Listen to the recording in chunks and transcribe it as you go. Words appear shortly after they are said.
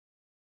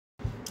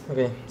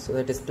Okay, so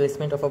the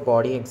displacement of a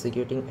body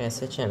executing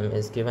SHM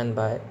is given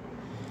by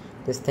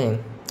this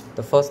thing.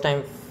 The first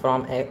time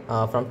from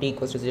t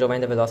equals to 0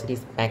 when the velocity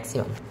is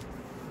maximum.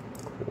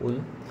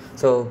 Cool.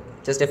 So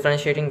just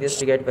differentiating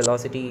this, we get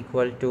velocity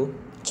equal to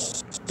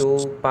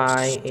 2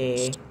 pi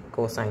a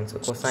cosine. So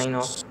cosine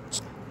of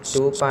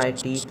 2 pi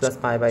t plus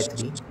pi by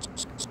 3.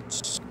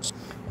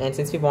 And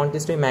since we want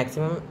this to be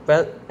maximum,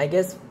 well, I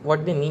guess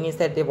what they mean is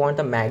that they want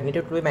the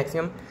magnitude to be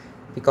maximum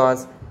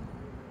because,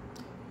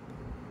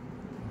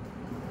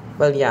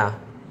 well, yeah,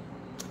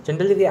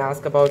 generally they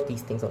ask about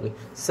these things only.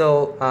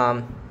 So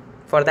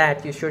for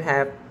that you should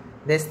have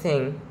this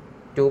thing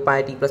 2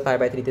 pi t plus pi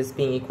by 3, this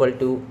being equal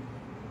to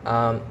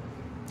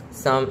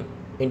some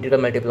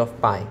integral multiple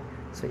of pi.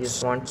 So you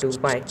just want 2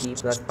 pi t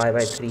plus pi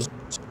by 3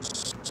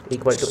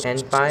 equal to n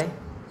pi.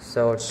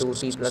 So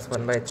 2t plus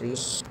 1 by 3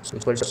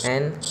 equal to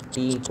n,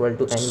 t equal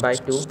to n by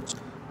 2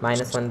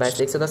 minus 1 by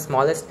 6. So the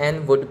smallest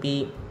n would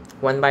be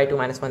 1 by 2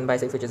 minus 1 by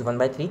 6, which is 1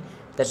 by 3.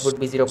 That would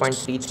be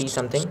 0.33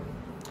 something.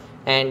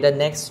 And the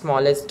next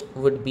smallest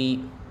would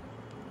be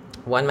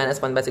 1 minus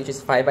 1 by 6, which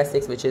is 5 by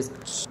 6, which is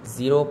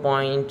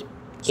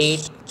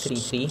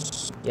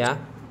 0.833. Yeah.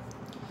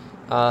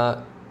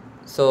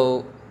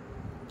 So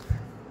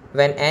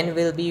when n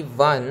will be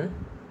 1,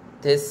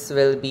 this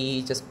will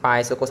be just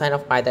pi, so cosine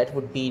of pi, that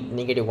would be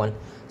 -1.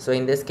 So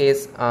in this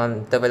case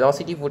the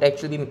velocity would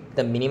actually be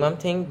the minimum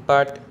thing,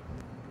 but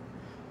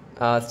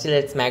still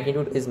its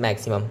magnitude is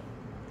maximum.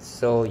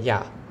 So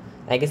yeah,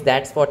 I guess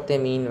that's what they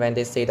mean when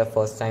they say the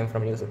first time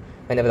from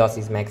when the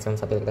velocity is maximum,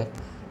 something like that,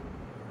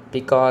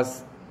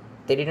 because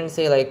they didn't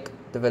say like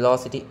the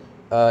velocity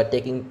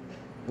taking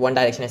one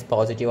direction as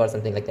positive or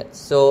something like that.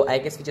 So I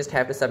guess we just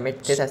have to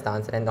submit this as the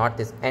answer and not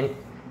this. And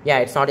yeah,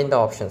 it's not in the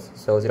options,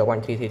 so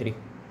 0.333.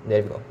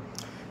 There we go.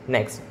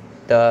 Next,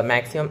 the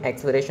maximum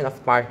acceleration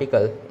of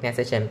particle in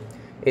SHM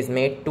is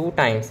made 2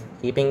 times,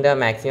 keeping the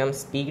maximum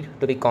speed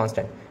to be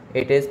constant.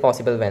 It is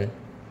possible when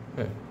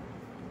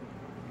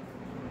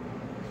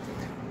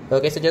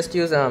okay, so just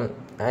use I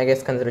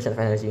guess conservation of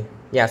energy.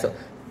 Yeah, so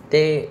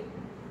they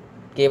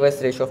gave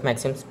us ratio of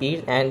maximum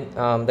speed and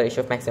the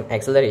ratio of maximum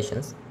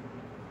accelerations.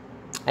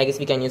 I guess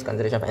we can use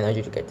conservation of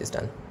energy to get this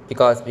done,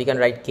 because we can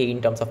write k in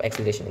terms of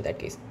acceleration in that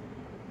case.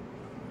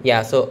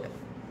 Yeah, so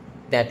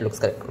that looks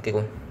correct. Okay,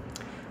 cool.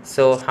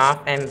 So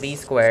half mv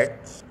squared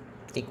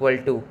equal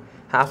to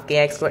half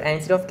kx squared, and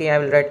instead of k I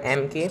will write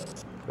mk,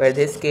 where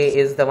this k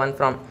is the one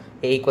from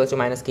a equals to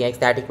minus kx,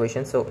 that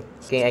equation. So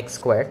kx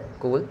squared.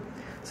 Cool.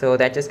 So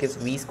that just gives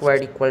v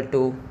squared equal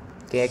to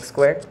kx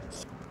squared.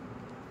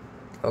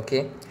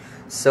 Okay,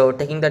 so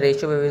taking the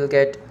ratio, we will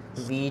get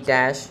v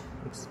dash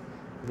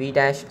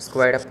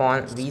squared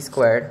upon v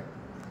squared,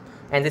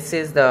 and this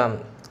is the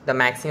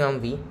maximum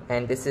v,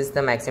 and this is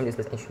the maximum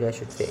displacement. Actually I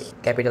should say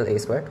capital A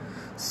squared.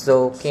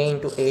 So k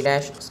into a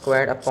dash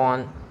squared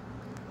upon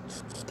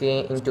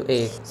k into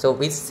a. So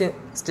we still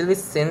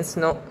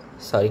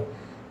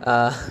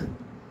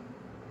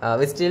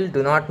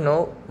do not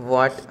know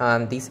what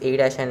these a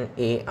dash and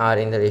a are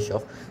in the ratio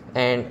of,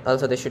 and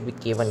also there should be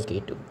k1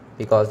 k2,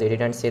 because they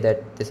didn't say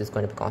that this is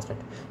going to be constant.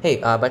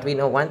 Hey, but we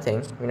know one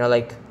thing, we know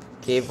like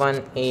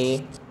k1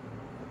 a,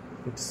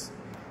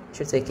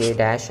 should say k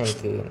dash and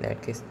k in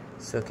that case.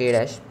 So k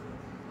dash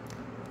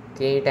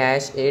a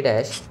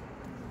dash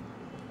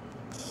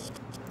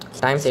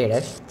times a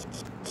dash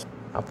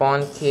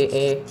upon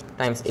ka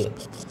times a.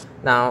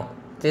 Now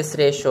this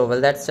ratio,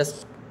 well, that's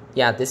just,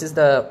 yeah, this is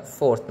the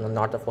fourth, no,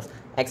 not the fourth,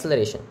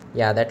 acceleration.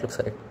 Yeah, that looks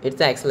correct. It's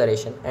the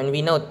acceleration, and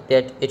we know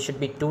that it should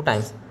be 2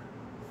 times,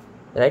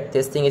 right?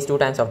 This thing is 2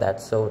 times of that,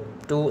 so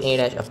 2a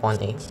dash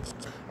upon a,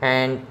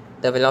 and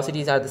the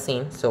velocities are the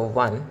same, so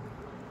 1.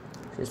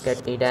 So just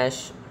get a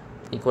dash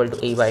equal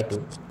to a by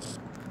 2.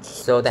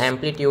 So the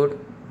amplitude,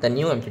 the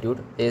new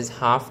amplitude, is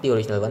half the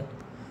original one,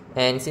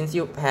 and since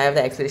you have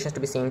the accelerations to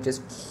be same,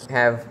 just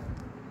have,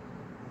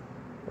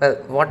 well,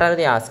 what are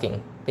they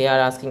asking? They are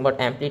asking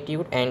about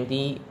amplitude and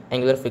the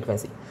angular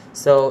frequency.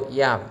 So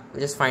yeah,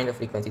 we just find the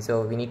frequency,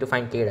 so we need to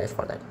find k dash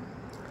for that.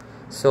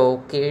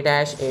 So k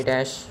dash a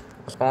dash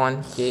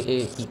upon ka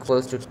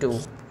equals to 2,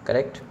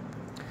 correct?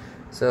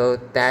 So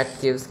that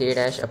gives k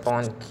dash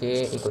upon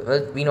k equal,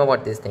 well, we know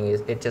what this thing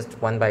is, it's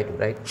just 1 by 2,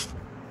 right?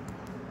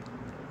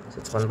 So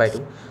it's 1 by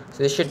 2,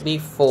 so this should be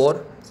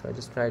 4, so I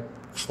just write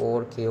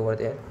 4k over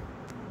there.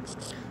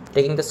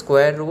 Taking the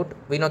square root,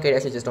 we know k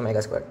dash is just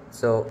omega squared,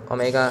 so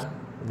omega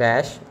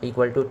dash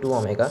equal to 2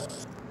 omega,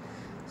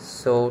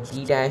 so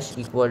t dash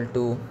equal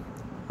to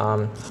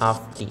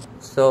half t.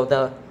 So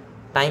the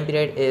time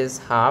period is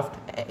halved.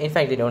 In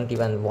fact, they don't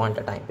even want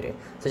a time period,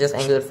 so just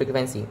angular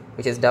frequency,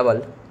 which is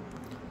doubled,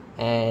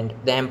 and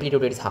the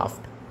amplitude is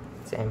halved.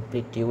 So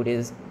amplitude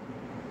is,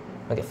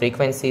 okay,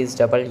 frequency is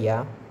doubled,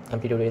 yeah,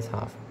 amplitude is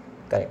half,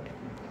 correct.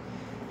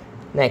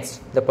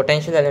 Next, the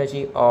potential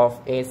energy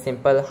of a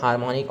simple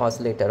harmonic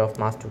oscillator of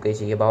mass 2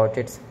 kg about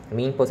its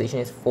mean position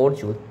is 4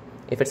 joules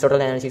if its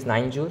total energy is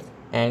 9 joules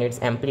and its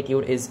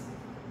amplitude is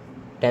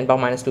 10 power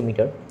minus 2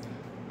 meter.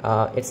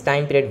 Its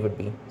time period would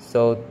be,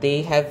 so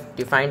they have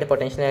defined the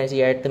potential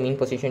energy at the mean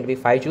position to be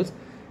 5 joules,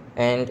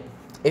 and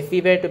if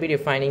we were to be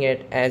defining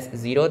it as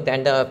 0,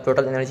 then the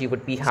total energy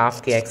would be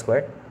half kx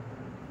squared.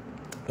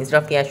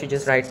 Instead of k, I should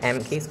just write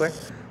mk squared,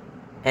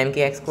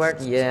 mkx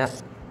squared. Yeah,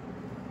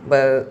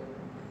 well,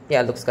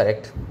 yeah, looks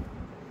correct.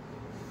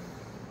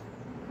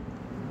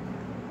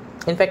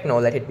 In fact, no,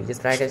 let it be,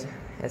 just write it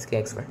as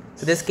kx squared.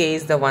 So this k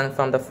is the one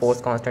from the force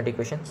constant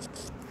equation.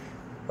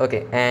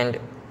 Okay, and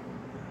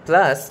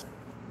plus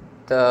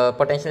the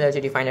potential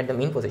energy defined at the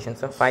mean position,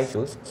 so 5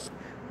 joules.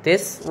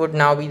 This would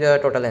now be the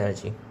total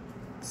energy.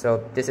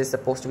 So this is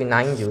supposed to be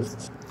 9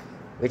 joules,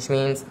 which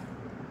means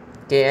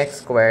kx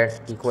squared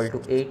equal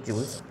to 8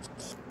 joules.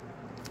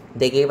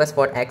 They gave us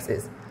what x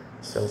is,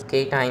 so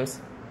k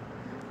times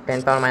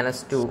 10 power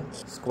minus 2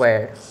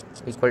 squared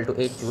equal to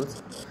 8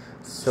 joules.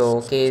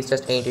 So k is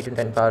just 8 into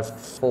 10 power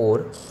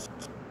 4.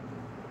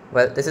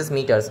 Well, this is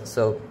meters,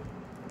 so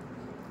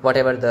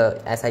whatever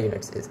the SI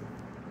units is.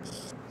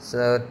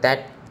 So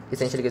that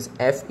essentially gives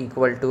F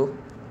equal to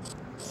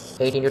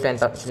 8 into 10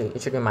 power, actually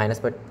it should be minus,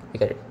 but we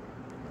get it,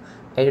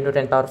 8 into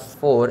 10 power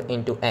 4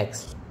 into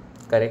x,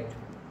 correct?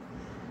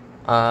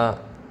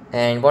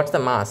 And what's the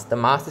mass? The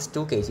mass is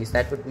 2 kg, so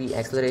that would be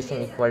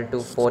acceleration equal to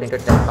 4 into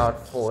 10 power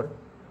 4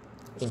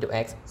 into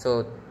x.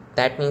 So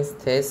that means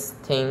this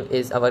thing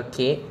is our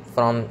k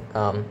from,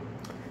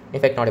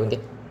 in fact not even k,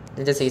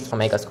 let's just say it's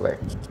omega squared,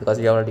 because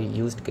we already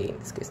used k in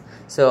this case.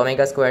 So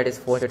omega squared is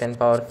 4 into 10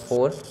 power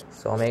 4,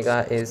 so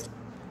omega is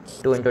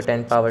 2 into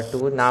 10 power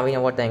 2. Now we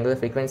know what the angular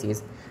frequency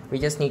is. We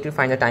just need to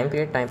find the time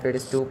period. Time period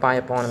is 2 pi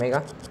upon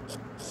omega,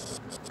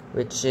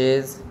 which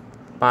is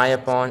pi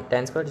upon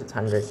 10 squared, which is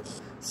 100.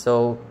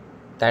 So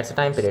that's the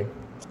time period,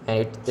 and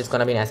it is going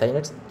to be in SI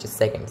units, which is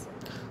seconds.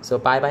 So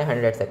pi by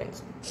 100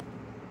 seconds.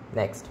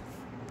 Next,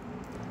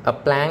 a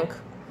plank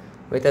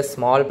with a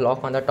small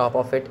block on the top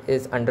of it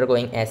is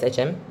undergoing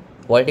SHM,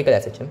 vertical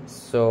SHM.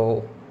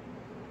 So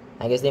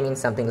I guess they mean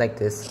something like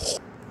this,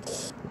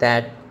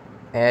 that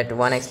at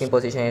one extreme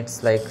position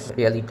it's like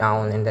really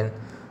down, and then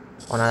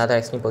on another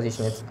extreme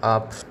position it's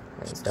up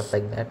and stuff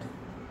like that.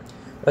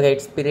 Okay,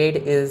 its period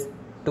is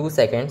 2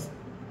 seconds.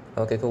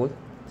 Okay, cool.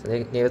 So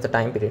they gave us the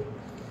time period.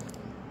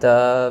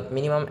 The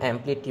minimum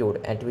amplitude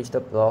at which the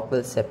block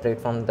will separate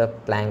from the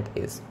plank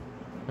is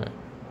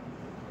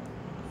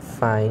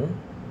fine.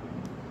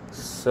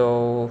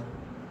 So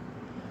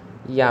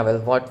yeah, well,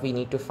 what we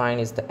need to find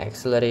is the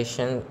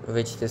acceleration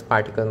which this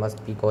particle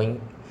must be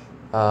going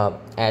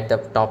at the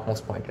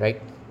topmost point,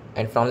 right?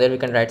 And from there we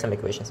can write some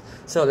equations.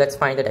 So let's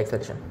find that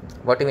acceleration.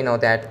 What do we know?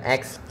 That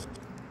x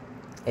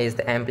is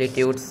the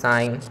amplitude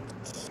sine,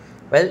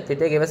 well, did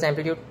they give us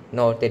amplitude?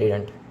 No, they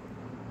didn't.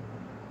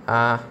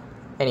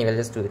 Anyway,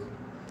 let's do it.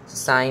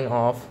 Sine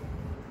of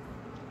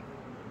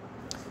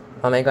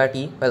omega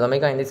t, well,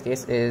 omega in this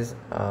case is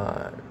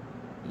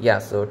yeah,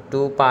 so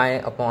 2 pi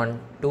upon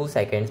 2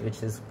 seconds,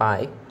 which is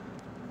pi.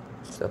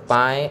 So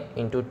pi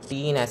into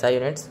t in SI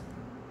units,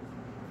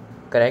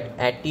 correct?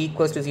 At t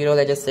equals to 0,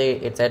 let's just say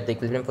it's at the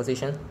equilibrium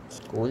position.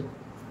 Cool.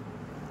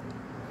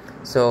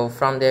 So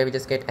from there we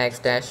just get x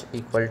dash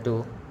equal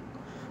to,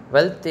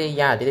 well, they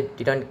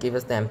didn't give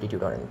us the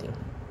amplitude or anything.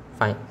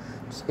 Fine,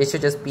 so it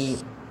should just be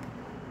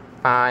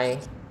pi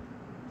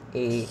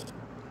a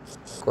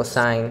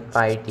cosine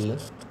pi t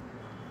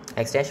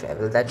x dash.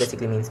 Well, that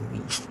basically means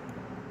v.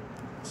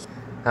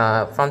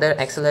 From there,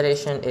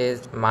 acceleration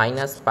is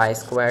minus pi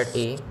squared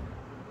a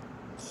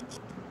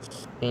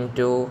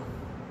into,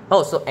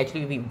 oh, so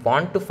actually we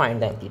want to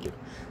find the amplitude.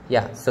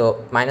 Yeah,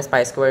 so minus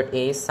pi squared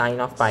a sine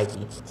of pi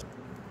t,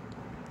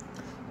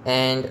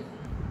 and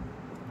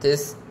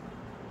this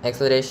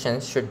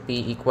acceleration should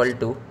be equal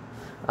to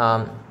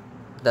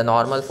the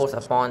normal force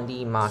upon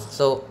the mass.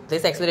 So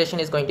this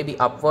acceleration is going to be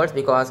upwards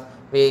because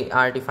we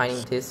are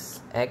defining this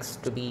x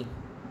to be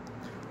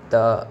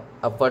the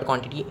upward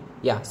quantity.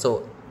 Yeah,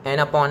 so n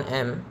upon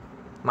m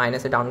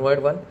minus a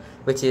downward one,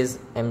 which is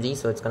mg,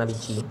 so it's gonna be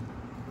g.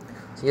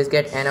 So you just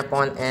get n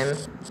upon m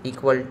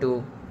equal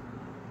to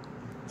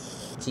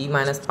g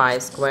minus pi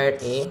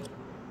squared a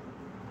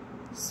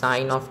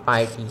sine of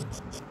pi t.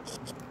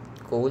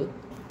 Cool.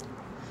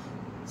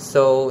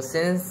 So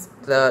since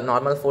the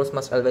normal force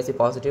must always be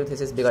positive, this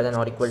is bigger than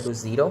or equal to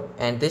 0,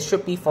 and this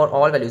should be for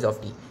all values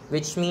of t,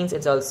 which means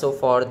it's also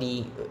for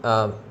the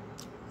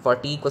for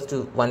t equals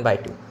to 1 by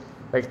 2.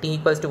 Well, t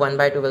equals to 1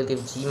 by 2 will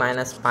give g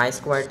minus pi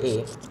squared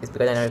a is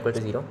bigger than or equal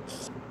to 0.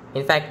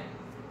 In fact,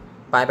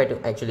 pi by 2,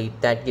 actually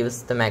that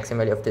gives the maximum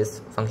value of this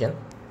function,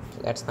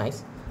 so that's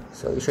nice.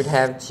 So you should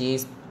have g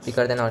is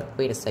bigger than or,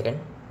 wait a second,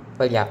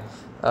 well, yeah,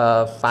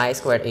 pi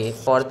squared a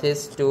for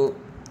this to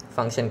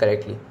function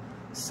correctly.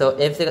 So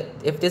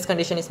if this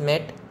condition is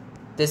met,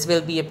 this will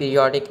be a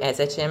periodic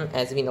SHM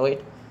as we know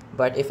it.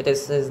 But if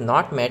this is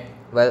not met,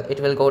 well, it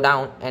will go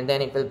down and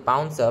then it will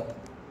bounce up,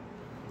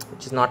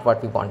 which is not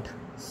what we want.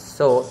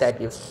 So that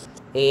gives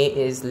a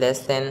is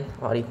less than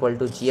or equal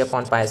to g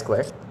upon pi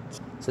squared.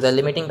 So the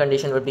limiting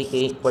condition would be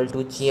a equal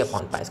to g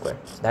upon pi squared.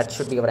 So that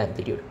should be our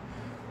amplitude.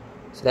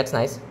 So that's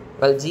nice.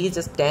 Well, g is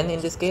just 10 in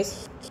this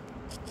case,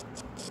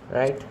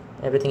 right?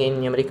 Everything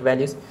in numeric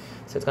values.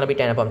 So it's going to be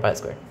 10 upon pi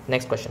squared.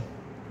 Next question.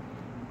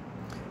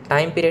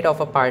 Time period of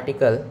a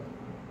particle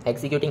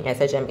executing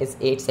SHM is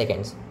 8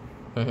 seconds.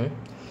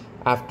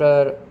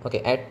 After,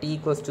 okay, at t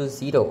equals to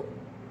 0,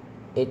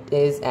 it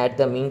is at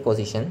the mean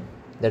position.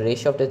 The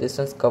ratio of the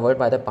distance covered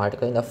by the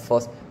particle in the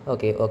first,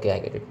 okay, I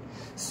get it.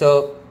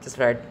 So just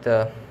write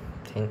the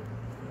thing,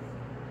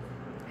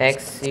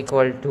 x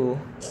equal to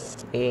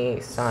a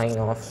sine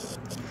of,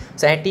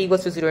 so at t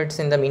equals to 0, it's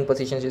in the mean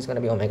position, so it's going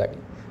to be omega t.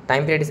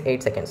 Time period is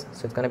 8 seconds,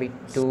 so it's going to be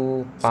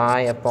 2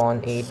 pi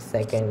upon 8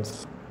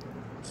 seconds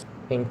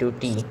into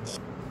t.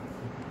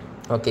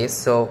 Okay,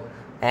 so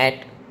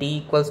at t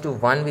equals to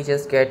 1, we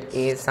just get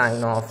a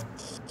sine of,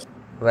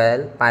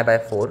 well, pi by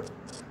 4,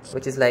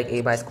 which is like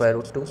a by square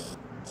root 2.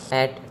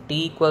 At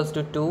t equals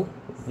to 2,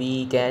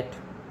 we get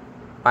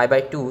pi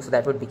by 2, so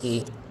that would be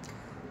a.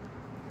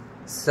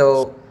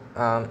 So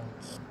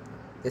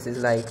this is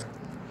like,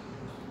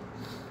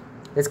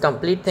 this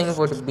complete thing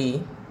would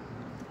be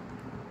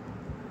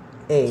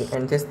a,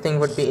 and this thing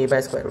would be a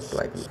by square root 2,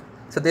 I believe.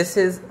 So this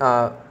is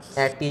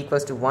at t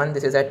equals to 1,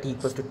 this is at t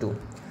equals to 2.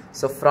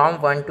 So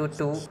from 1 to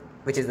 2,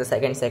 which is the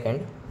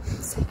second,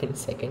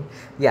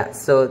 yeah,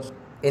 so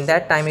in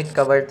that time it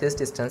covered this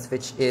distance,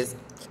 which is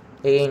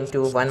a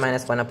into 1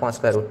 minus 1 upon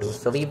square root 2.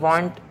 So we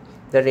want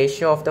the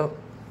ratio of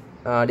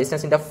the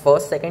distance in the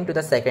first second to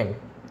the second.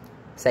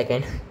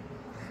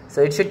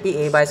 So it should be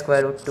a by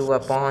square root 2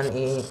 upon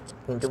a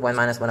into 1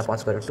 minus 1 upon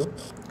square root 2,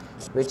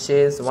 which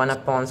is 1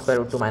 upon square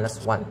root 2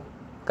 minus 1,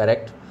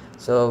 correct?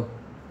 So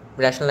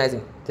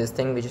rationalizing this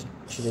thing, we should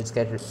just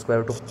get square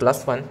root 2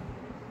 plus 1.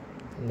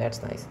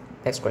 That's nice.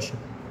 Next question.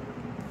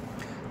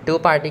 Two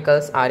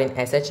particles are in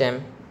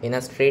SHM in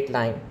a straight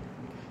line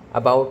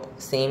about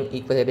same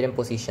equilibrium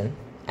position.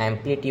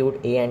 Amplitude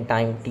a and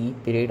time t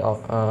period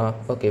of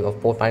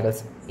of both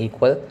particles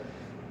equal.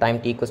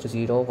 Time t equals to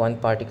 0, one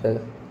particle.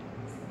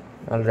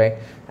 Alright,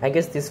 I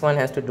guess this one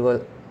has to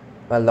do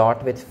a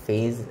lot with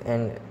phase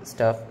and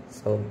stuff,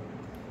 so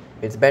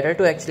it's better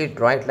to actually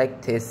draw it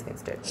like this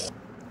instead.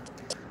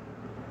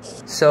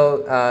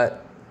 So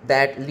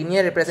that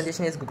linear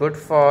representation is good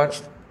for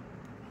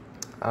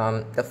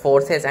the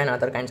forces and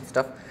other kinds of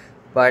stuff,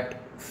 but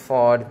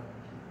for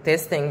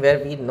this thing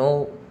where we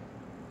know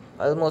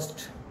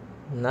almost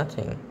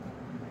nothing,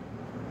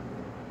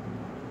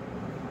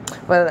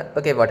 well,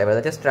 okay, whatever,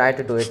 let's just try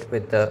to do it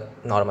with the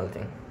normal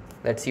thing.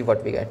 Let's see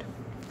what we get.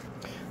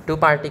 Two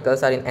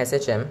particles are in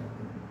SHM,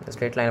 the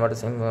straight line about the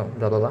same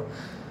blah blah blah.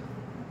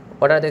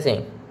 What are they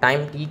saying?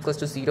 Time t equals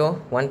to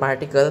 0, one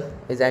particle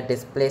is at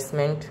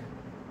displacement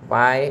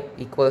y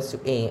equals to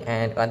a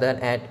and other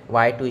at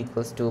y2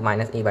 equals to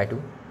minus a by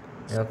 2.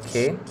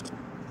 Okay,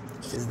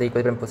 this is the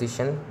equilibrium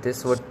position.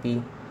 This would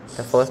be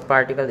the first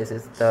particle, this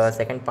is the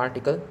second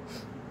particle,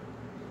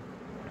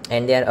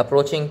 and they are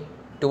approaching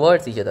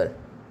towards each other.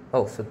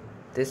 Oh, so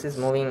this is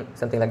moving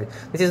something like this.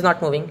 This is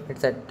not moving,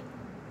 it's at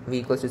v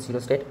equals to 0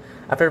 state.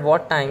 After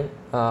what time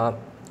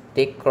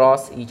they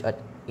cross each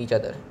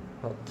other.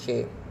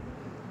 Okay,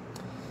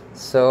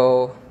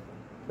 so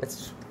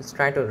let's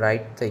try to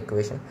write the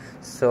equation.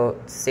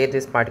 So say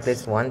this particle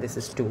is 1, this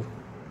is 2,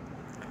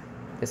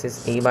 this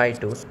is a by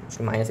 2,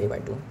 minus a by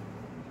 2.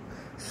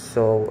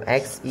 So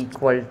x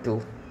equal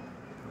to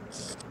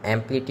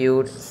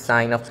amplitude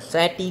sine of, so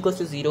at t equals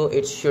to 0,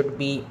 it should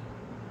be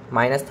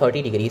minus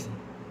 30 degrees,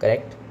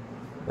 correct?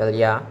 Well,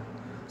 yeah,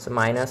 so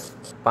minus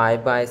pi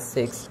by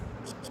 6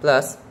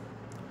 plus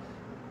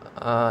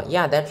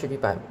yeah, that should be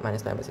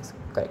minus pi by 6,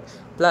 correct,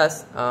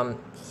 plus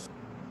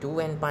 2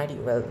 and pi t.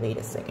 Well, wait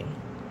a second,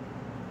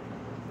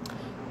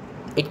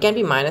 it can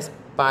be minus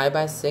pi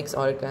by 6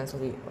 or it can also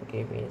be,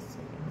 okay, wait a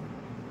second,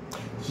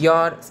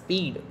 your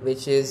speed,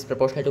 which is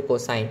proportional to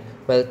cosine,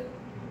 well,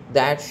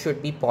 that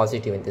should be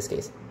positive in this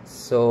case.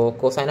 So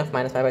cosine of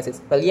minus pi by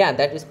 6, well, yeah,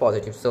 that is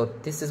positive, so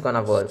this is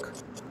gonna work.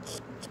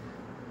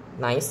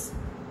 Nice.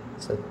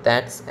 So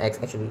that's x.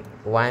 Actually,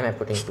 why am I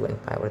putting 2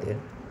 and pi over there?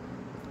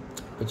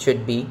 It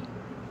should be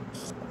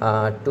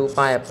 2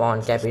 pi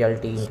upon capital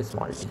T into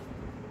small t.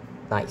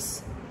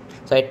 Nice.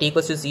 So at t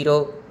equals to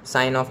 0,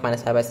 sine of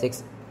minus pi by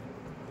 6,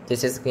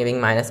 this is giving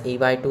minus a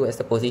by 2 as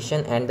the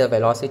position, and the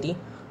velocity,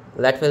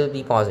 that will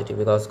be positive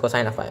because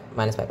cosine of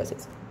minus pi by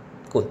 6.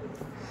 Cool.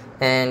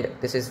 And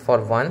this is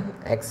for 1.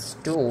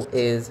 X2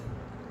 is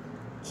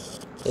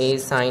a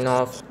sine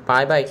of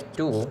pi by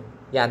 2.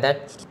 Yeah,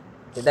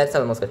 that's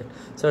almost correct.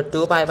 So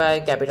 2 pi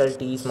by capital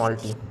T small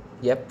t.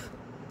 Yep.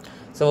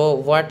 So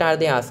what are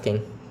they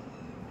asking?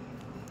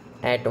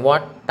 At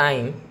what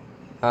time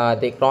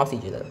they cross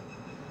each other?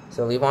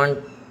 So we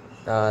want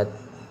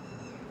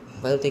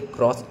well, they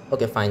cross,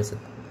 okay, fine, so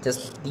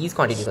just these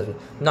quantities also.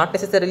 Not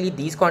necessarily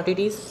these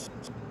quantities,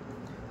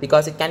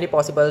 because it can be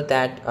possible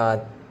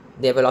that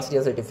their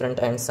velocities are different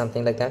and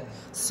something like that.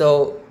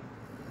 So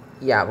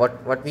yeah,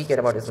 what we care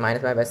about is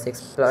minus pi by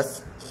 6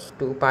 plus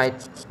 2 pi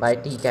by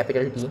t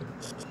capital T.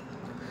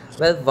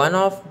 Well, one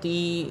of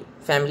the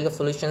family of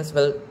solutions,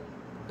 well,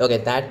 okay,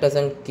 that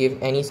doesn't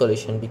give any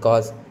solution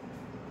because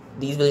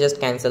these will just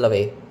cancel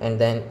away and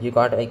then you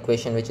got an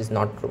equation which is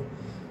not true.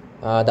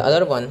 The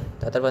other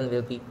one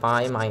will be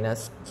pi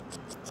minus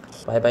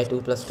pi by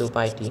 2 plus 2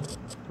 pi t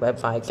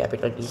by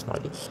capital T small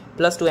t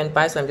plus 2 n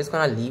pi. So I'm just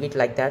gonna leave it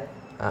like that.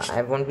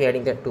 I won't be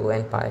adding that 2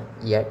 n pi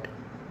yet.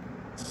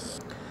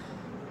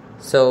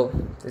 So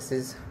this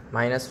is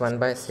minus 1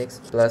 by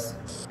 6 plus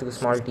 2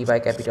 small t by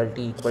capital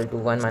T equal to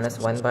 1 minus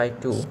 1 by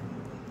 2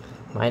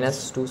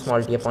 minus 2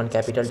 small t upon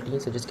capital T.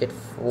 So just get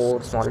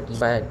 4 small t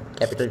by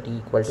capital T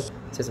equal to,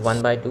 this is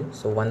 1 by 2,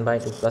 so 1 by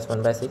 2 plus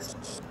 1 by 6,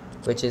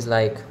 which is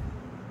like,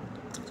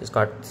 just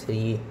got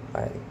 3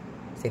 by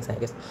 6, I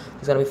guess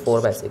it's gonna be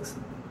 4 by 6.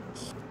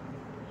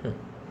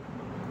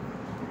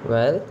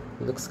 Well,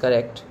 looks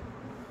correct.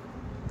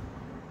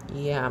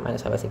 Yeah,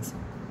 minus 5 by 6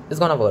 is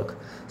gonna work.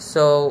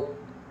 So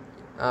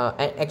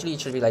actually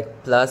it should be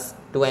like plus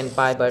 2 n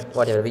pi, but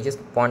whatever, we just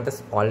want the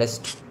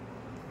smallest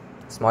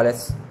small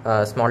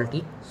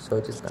t, so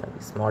it is gonna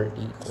be small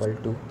t equal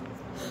to,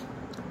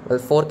 well,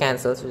 4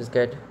 cancels, so just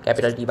get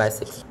capital T by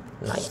 6.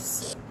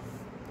 Nice.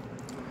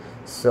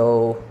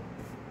 So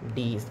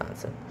D is the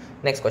answer.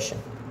 Next question.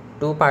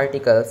 Two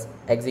particles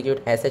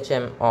execute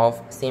SHM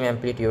of same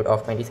amplitude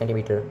of 20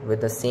 centimeter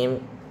with the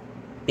same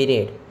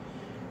period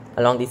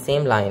along the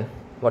same line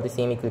for the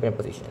same equilibrium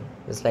position,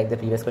 just like the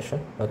previous question.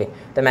 Okay,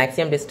 the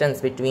maximum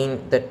distance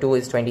between the two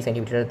is 20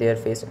 centimeter. They are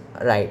faced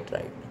right.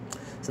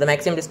 So the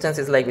maximum distance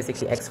is like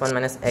basically x1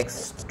 minus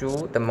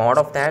x2, the mod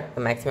of that,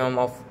 the maximum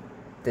of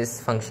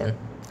this function,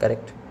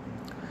 correct?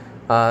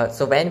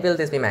 So when will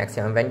this be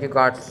maximum? When you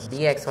got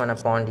dx1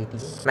 upon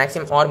dt,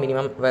 maximum or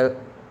minimum? Well,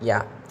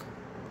 yeah,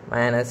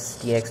 minus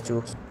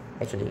dx2,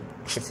 actually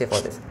should say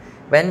for this.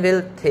 When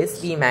will this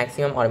be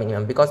maximum or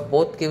minimum? Because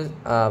both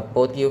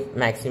give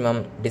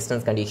maximum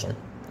distance condition.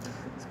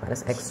 So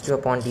minus x2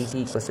 upon dt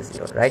equals to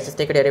 0, right? Just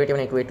take a derivative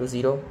and equate to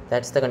 0.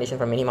 That's the condition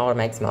for minimum or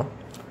maximum.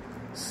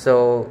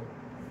 So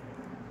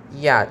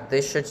yeah,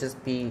 this should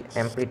just be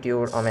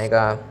amplitude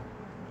omega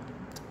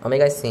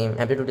is same,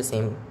 amplitude is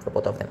same for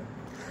both of them.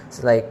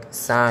 So like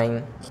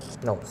sine,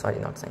 no, sorry,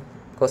 not sine,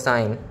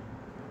 cosine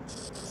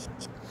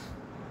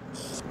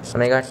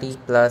omega t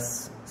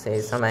plus say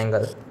some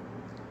angle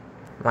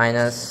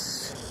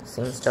minus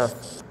same stuff,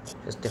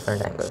 just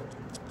different angle.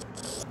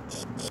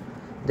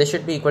 This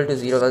should be equal to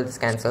 0. Well, this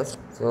cancels,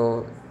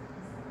 so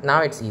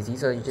now it's easy.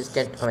 So you just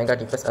get omega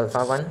t plus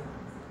alpha 1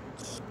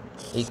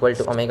 equal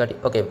to omega t.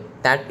 Okay,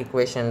 that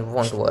equation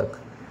won't work.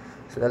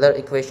 So the other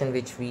equation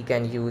which we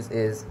can use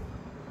is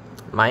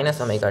minus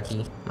omega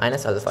t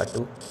minus alpha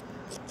 2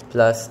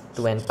 plus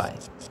 2 n pi.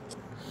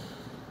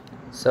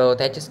 So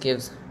that just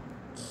gives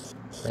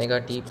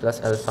omega t plus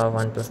alpha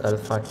 1 plus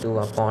alpha 2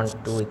 upon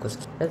 2 equals,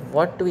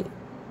 what do we,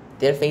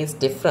 their phase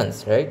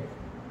difference, right?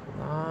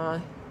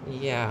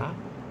 Yeah,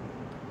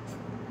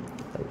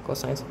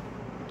 cosines,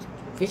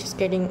 we're just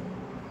getting,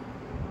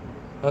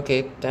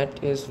 okay,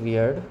 that is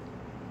weird.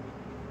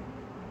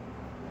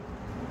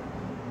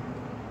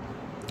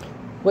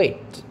 Wait,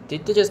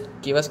 did they just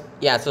give us,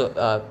 yeah,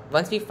 so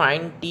once we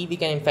find t, we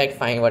can in fact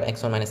find what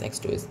x1 minus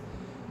x2 is.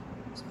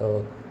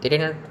 So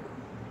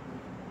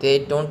they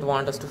don't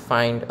want us to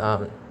find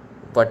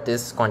what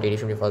this quantity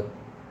should be for.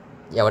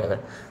 Yeah, whatever,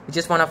 we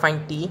just want to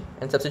find t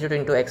and substitute it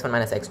into x1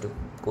 minus x2.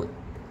 Cool.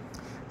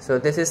 So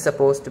this is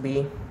supposed to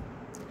be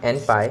n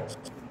pi.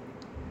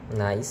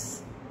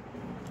 Nice.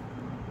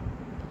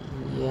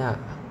 Yeah,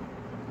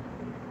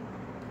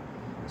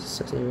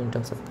 substitute in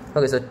terms of,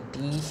 okay, so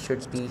t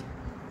should be,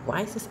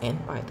 why is this n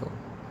pi though?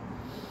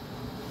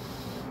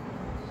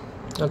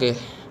 Okay,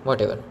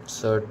 whatever.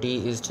 So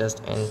t is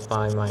just n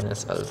pi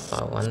minus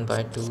alpha 1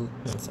 by 2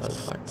 minus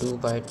alpha 2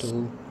 by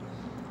 2.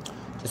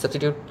 So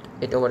substitute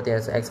it over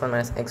there. So x1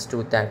 minus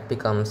x2, that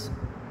becomes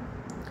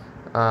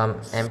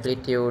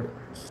amplitude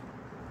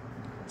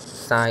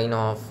sine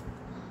of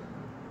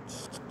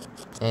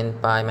n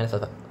pi minus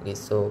alpha. Okay,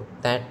 so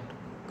that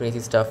crazy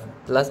stuff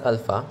plus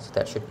alpha, so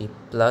that should be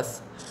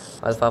plus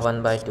alpha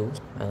 1 by 2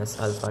 minus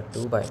alpha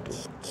 2 by 2.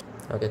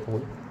 Okay,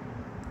 cool.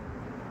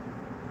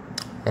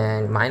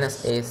 And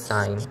minus a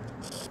sine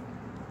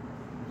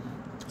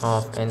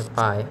of n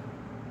pi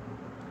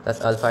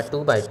plus alpha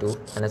 2 by 2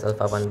 minus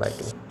alpha 1 by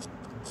 2.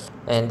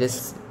 And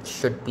this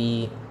should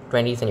be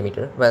 20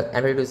 centimeter. Well,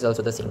 amplitude is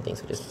also the same thing,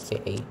 so just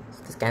say a.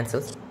 This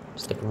cancels,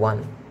 just get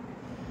 1.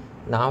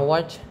 Now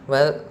what?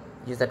 Well,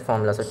 use that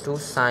formula. So 2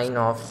 sine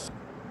of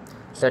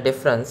the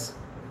difference,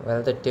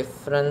 well, the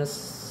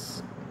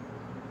difference,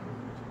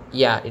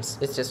 yeah, it's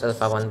just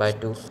alpha 1 by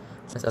 2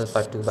 plus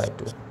alpha 2 by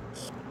 2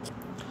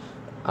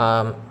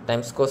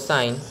 times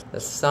cosine, the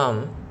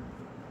sum,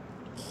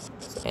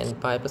 so n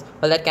pi plus,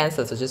 well, that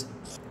cancels, so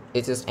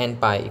it's just n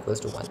pi equals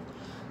to 1.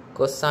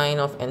 Cosine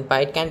of n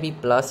pi, it can be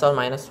plus or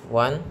minus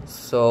 1.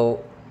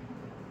 So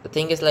the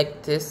thing is,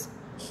 like, this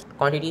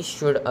quantity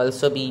should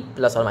also be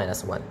plus or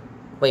minus 1.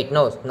 Wait,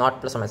 no, not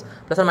plus or minus,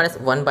 plus or minus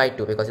 1 by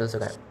 2, because you also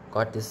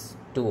got this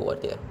 2 over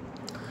there.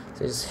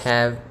 So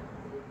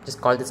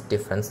just call this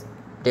difference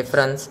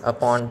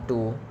upon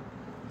 2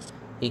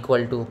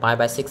 equal to pi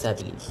by 6, I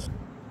believe.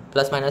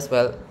 Plus minus,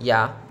 well,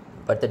 yeah,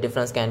 but the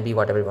difference can be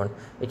whatever you want.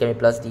 It can be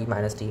plus d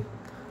minus d.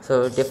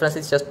 So difference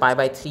is just pi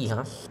by 3,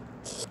 huh?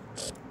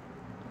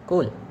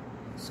 Cool.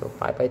 So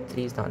pi by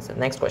 3 is the answer.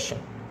 Next question.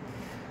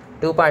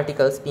 Two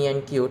particles P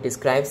and Q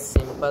describe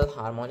simple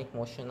harmonic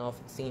motion of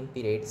same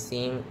period,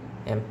 same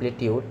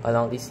amplitude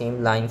along the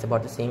same lines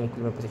about the same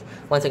equilibrium position.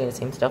 Once again, the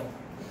same stuff.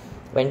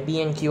 When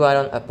P and Q are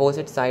on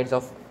opposite sides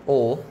of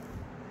O,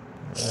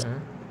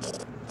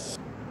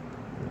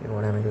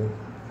 what am I doing?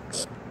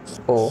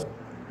 O.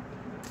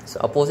 So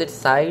opposite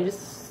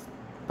sides,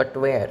 but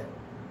where?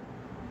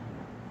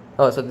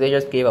 Oh, so they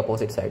just gave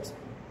opposite sides.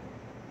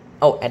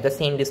 Oh, at the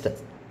same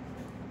distance,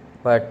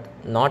 but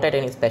not at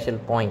any special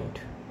point.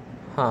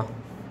 Huh.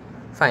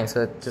 Fine,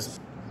 so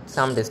just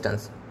some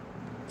distance.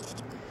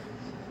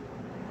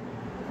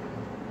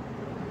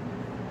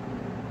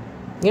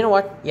 You know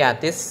what? Yeah,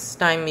 this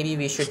time maybe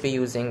we should be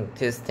using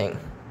this thing,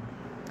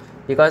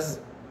 because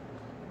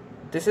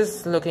this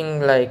is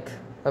looking like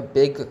a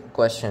big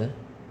question.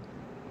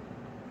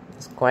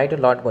 There's quite a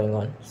lot going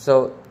on.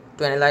 So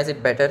to analyze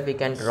it better, we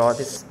can draw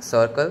this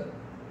circle.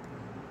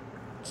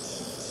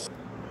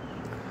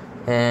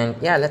 And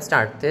yeah, let's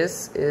start.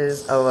 This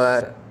is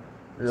our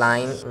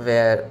line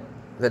where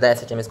the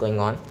SHM is going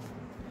on.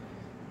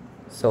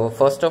 So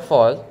first of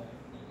all,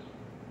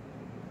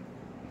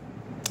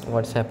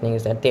 what's happening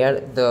is that they are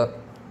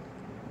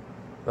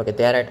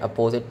at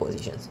opposite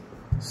positions.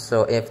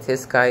 So if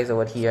this guy is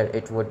over here,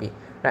 it would be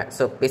right.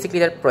 So basically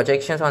there are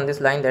projections on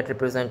this line that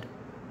represent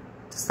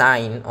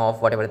sine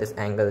of whatever this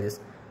angle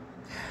is.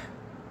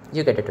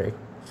 You get it right.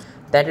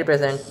 That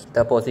represents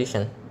the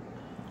position.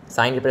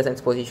 Sine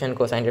represents position,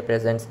 cosine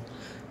represents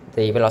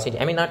the velocity.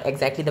 I mean, not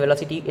exactly the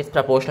velocity, it's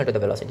proportional to the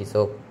velocity.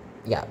 So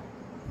yeah,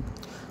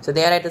 so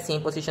they are at the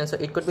same position. So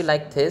it could be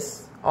like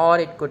this, or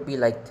it could be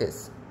like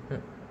this.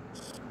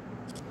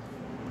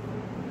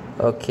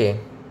 Okay,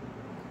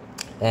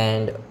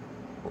 and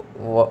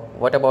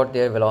what about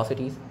their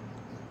velocities?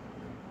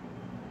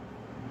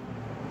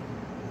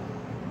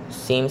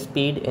 Same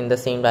speed in the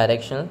same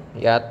direction.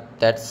 Yeah,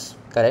 that's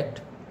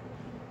correct.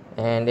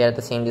 And they are at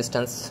the same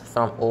distance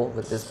from O,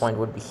 with this point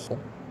would be O.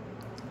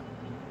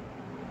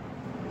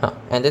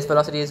 And this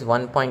velocity is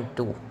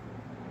 1.2.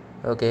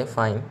 Okay,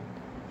 fine.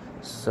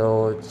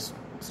 So it's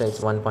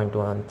 1.2,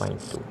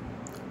 1.2.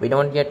 We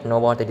don't yet know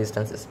about the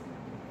distances.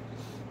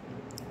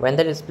 When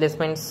the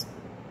displacements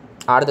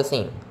are the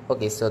same,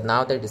 okay, so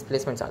now the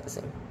displacements are the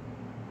same.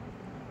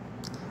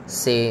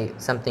 Say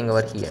something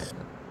over here,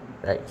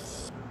 right?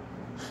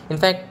 In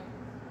fact,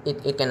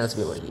 it can also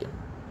be over here.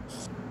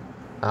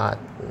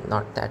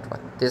 Not that one,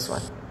 this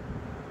one,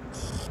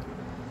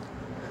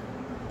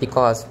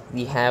 because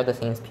we have the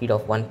same speed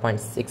of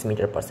 1.6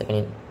 meter per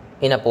second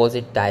in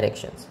opposite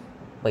directions.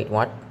 Wait,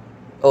 what?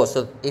 Oh,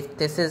 so if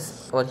this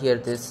is over here,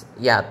 this,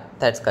 yeah,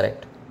 that's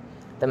correct.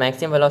 The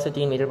maximum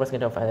velocity in meter per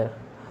second of either.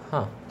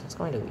 That's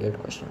quite a weird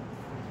question.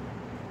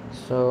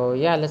 So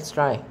yeah, let's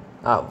try.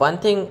 One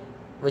thing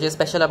which is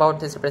special about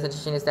this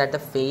representation is that the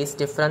phase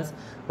difference,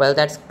 well,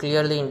 that's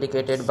clearly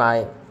indicated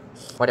by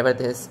whatever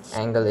this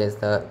angle is,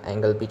 the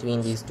angle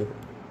between these two,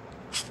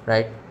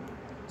 right?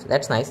 So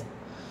that's nice.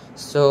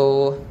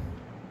 So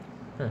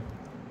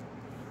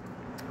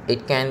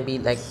it can be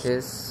like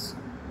this.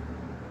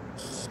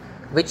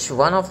 Which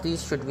one of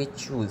these should we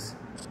choose?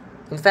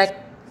 In fact,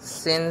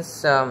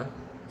 since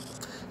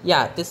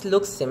yeah, this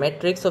looks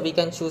symmetric, so we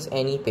can choose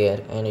any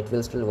pair and it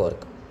will still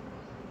work.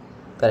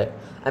 Correct.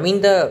 I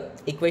mean, the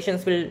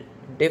equations will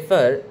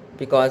differ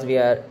because we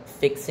are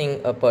fixing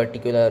a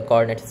particular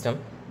coordinate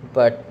system,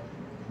 but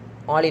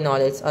all in all,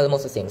 it's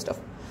almost the same stuff.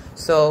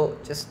 So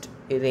just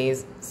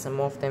erase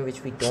some of them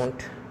which we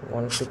don't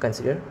want to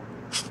consider.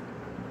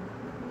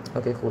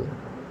 Okay, cool.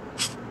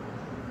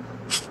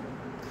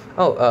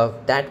 Oh,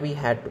 that we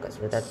had to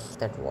consider.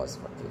 That was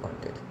what we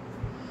wanted.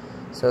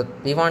 So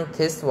we want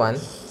this one.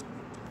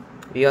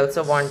 We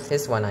also want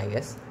this one, I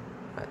guess.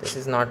 This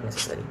is not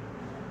necessary.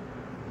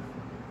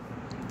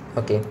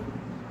 Okay.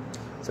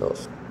 So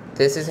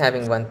this is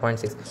having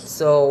 1.6.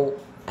 So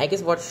I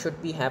guess what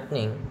should be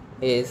happening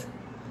is,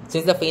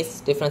 since the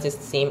phase difference is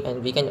the same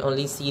and we can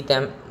only see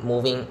them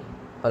moving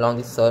along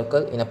this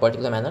circle in a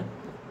particular manner,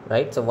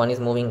 right? So one is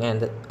moving and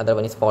the other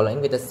one is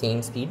following with the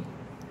same speed.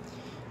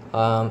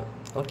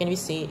 What can we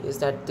say is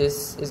that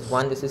this is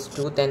 1, this is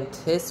 2, then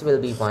this will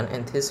be 1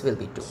 and this will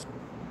be 2.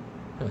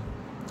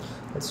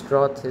 Let's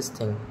draw this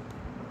thing.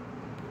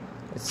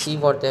 Let's see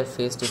what their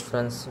phase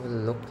difference will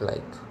look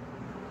like.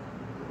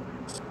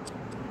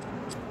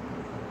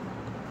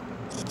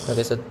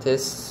 Okay, so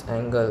this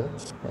angle,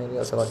 and we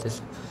also got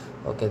this.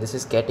 Okay, this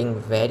is getting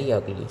very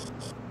ugly.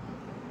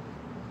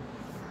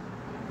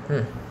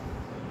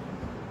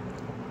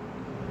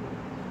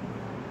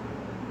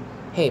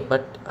 Hey,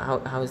 but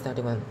how is that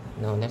even?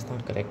 No, that's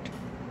not correct.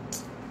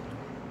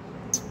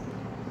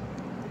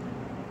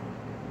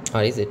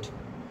 Or is it?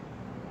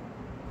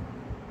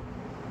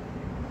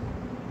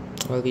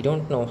 Well, we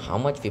don't know how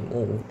much we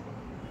moved.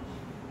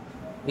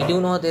 We do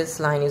know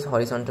this line is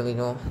horizontal, we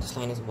know this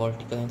line is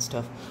vertical and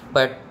stuff,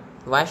 but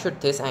why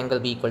should this angle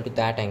be equal to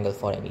that angle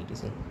for any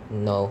reason?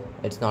 No,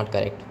 it's not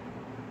correct.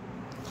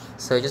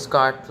 So I just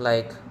got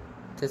like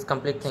this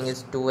complete thing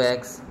is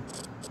 2x,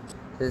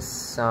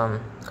 this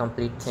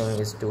complete thing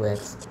is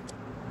 2x,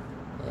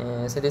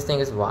 and so this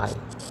thing is y.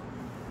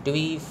 can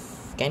we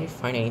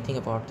find anything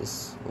about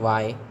this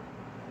y?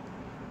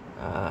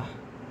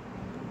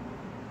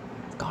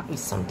 Got to be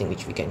something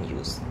which we can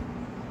use.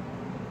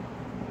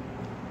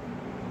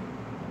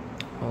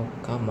 Oh,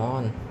 come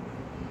on.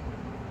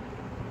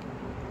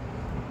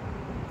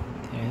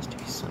 There has to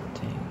be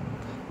something.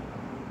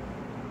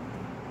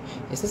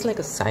 Is this like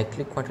a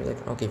cyclic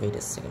quadrilateral? Okay, wait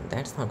a second.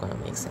 That's not gonna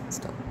make sense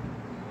though.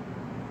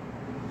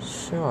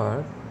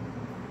 Sure,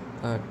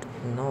 but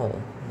no.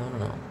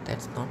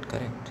 That's not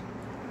correct.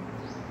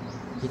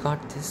 We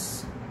got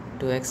this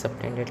 2x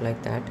subtended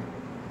like that.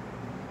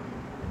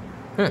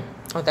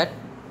 Oh, that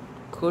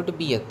could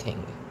be a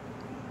thing.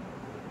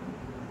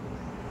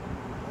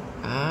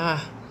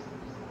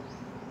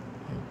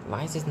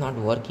 Why is this not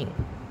working?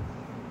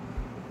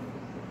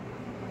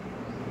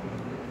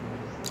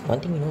 One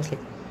thing we know is like,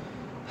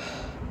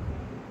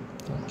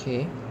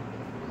 okay,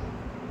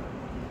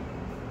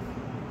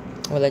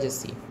 well, let's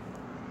just see.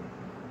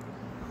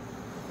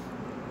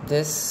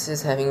 This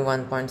is having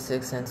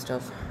 1.6 and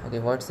stuff. Okay,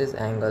 what's this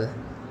angle?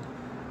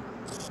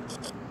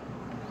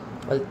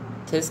 Well,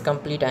 this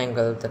complete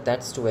angle,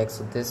 that's 2x,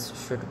 so this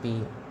should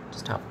be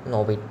just half.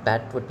 No, wait,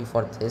 that would be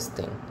for this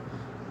thing.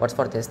 What's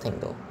for this thing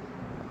though?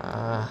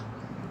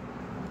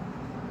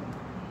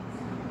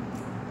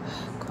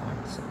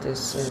 God, so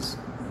this is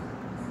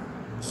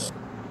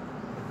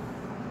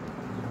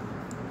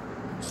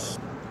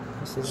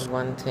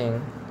one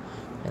thing,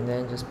 and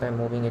then just by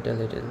moving it a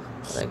little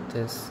like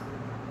this,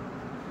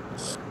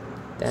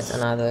 that's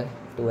another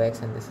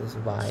 2x, and this is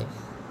y.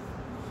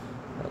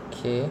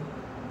 Okay,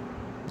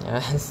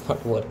 yeah, it's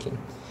not working.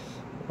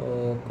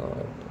 Oh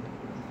god.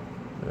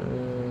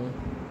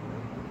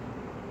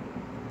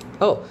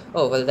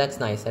 Oh, well, that's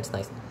nice.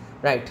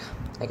 Right,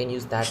 I can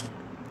use that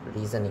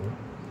reasoning.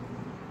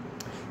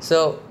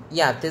 So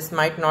yeah, this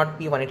might not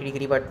be 180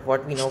 degree, but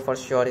what we know for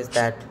sure is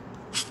that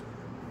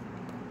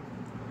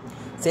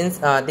since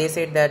they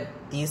said that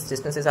these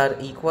distances are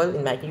equal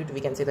in magnitude, we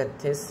can say that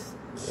this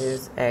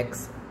is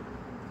x.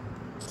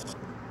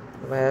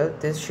 Well,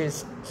 this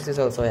is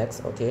also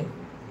x. Okay,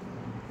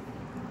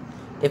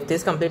 if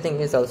this complete thing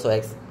is also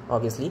x,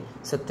 obviously,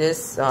 so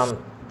this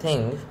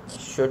thing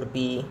should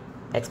be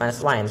x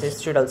minus y, and this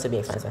should also be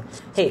x minus y.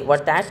 Hey,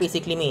 what that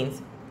basically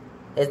means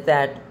is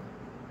that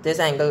this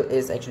angle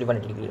is actually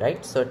 180 degree,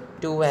 right? So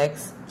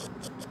 2x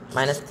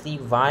minus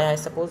 3y, I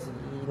suppose.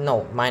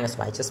 No, minus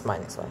y, just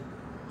minus y,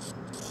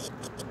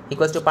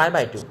 equals to pi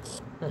by 2.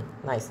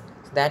 Nice.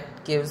 So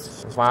that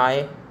gives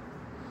y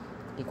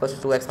equals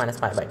to 2x minus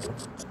pi by 2.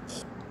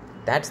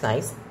 That's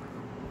nice.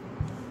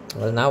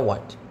 Well, now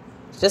what?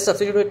 Just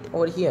substitute it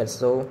over here.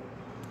 So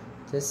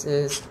this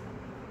is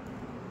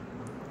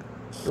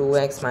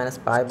 2x minus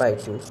pi by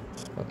 2.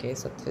 Okay,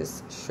 so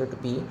this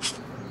should be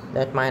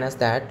that minus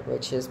that,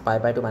 which is pi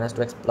by 2 minus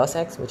 2x plus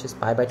x, which is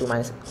pi by 2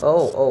 minus.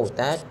 Oh,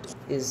 that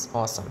is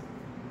awesome.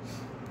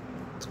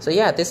 So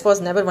yeah, this was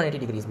never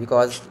 180 degrees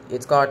because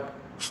it's got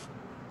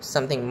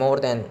something more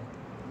than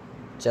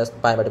just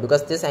pi by 2,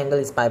 because this angle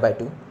is pi by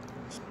 2.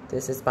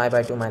 This is pi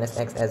by 2 minus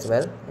x as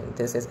well, and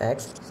this is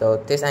x, so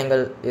this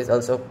angle is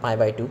also pi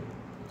by 2,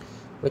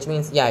 which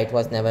means yeah, it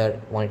was never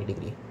 180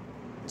 degree.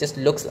 Just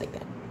looks like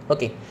that.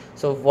 Okay,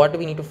 so what do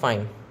we need to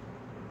find?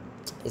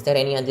 Is there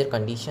any other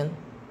condition?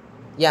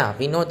 Yeah,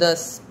 we know the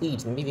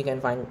speeds. Maybe we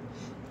can find.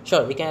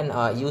 Sure, we can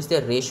use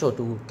the ratio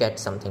to get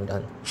something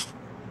done.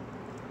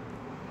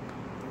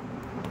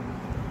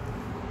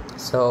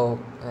 So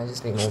I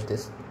just remove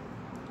this.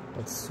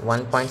 It's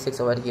 1.6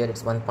 over here,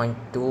 it's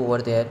 1.2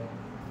 over there.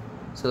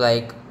 So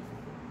like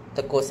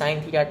the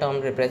cosine theta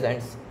term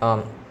represents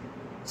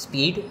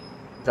speed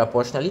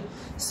proportionally.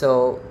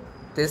 So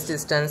this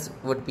distance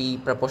would be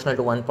proportional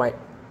to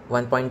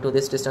 1.2.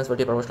 This distance would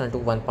be proportional to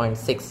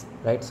 1.6,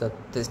 right? So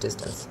this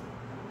distance.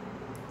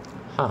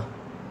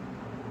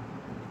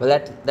 Well,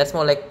 that's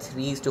more like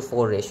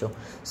 3:4 ratio.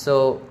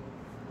 So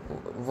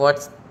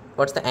what's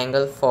the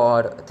angle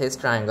for this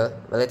triangle?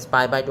 Well, it's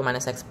pi by 2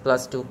 minus x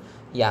plus 2.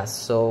 Yeah,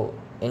 so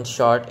in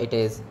short it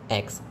is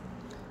x.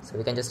 So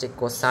we can just take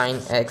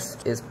cosine x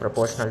is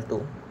proportional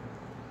to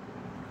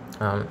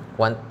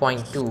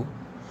 1.2.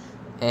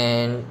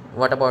 And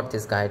what about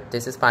this guy?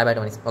 This is pi by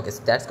 2 minus. Okay,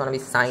 so that's gonna be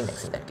sine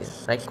x in that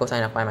case, right?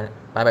 Cosine of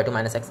pi by 2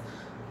 minus x,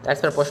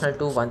 that's proportional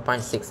to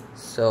 1.6.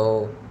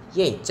 So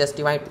yay, just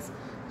divide this.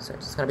 So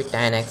it's gonna be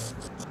tan x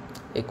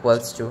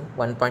equals to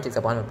 1.6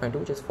 upon 1.2,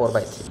 which is 4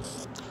 by 3.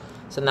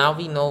 So now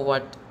we know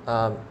what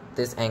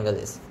this angle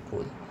is.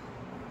 Cool.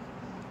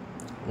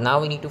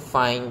 Now we need to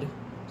find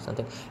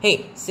something.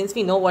 Hey, since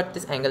we know what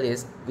this angle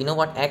is, we know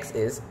what x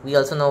is, we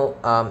also know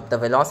the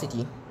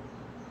velocity,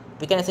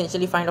 we can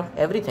essentially find out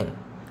everything.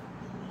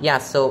 Yeah,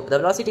 so the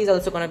velocity is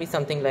also going to be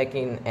something like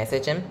in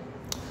SHM,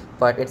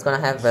 but it's going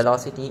to have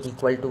velocity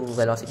equal to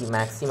velocity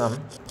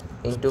maximum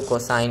into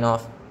cosine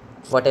of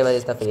whatever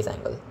is the phase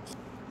angle.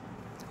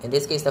 In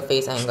this case, the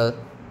phase angle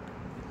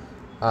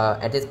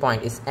at this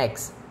point is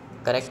x,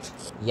 correct?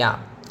 Yeah,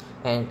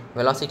 and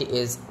velocity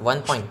is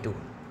 1.2.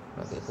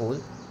 Okay, cool.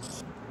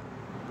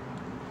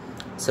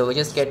 So we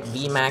just get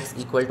V max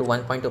equal to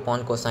 1.2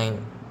 upon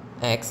cosine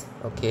x.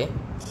 Okay,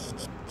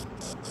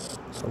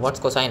 So what's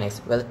cosine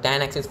x? Well,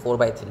 tan x is 4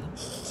 by 3.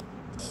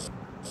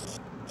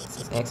 This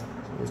is x.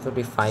 This would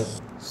be 5.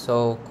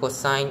 So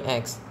cosine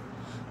x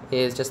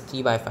is just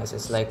 3 by 5. So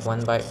it's like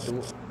 1 by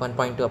 2,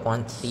 1.2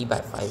 upon 3 by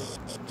 5,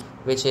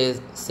 which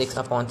is 6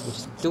 upon 3, which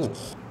is 2.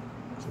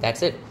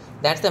 That's it.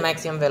 That's the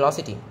maximum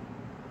velocity.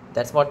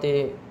 That's what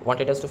they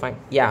wanted us to find.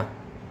 Yeah,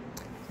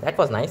 that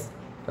was nice.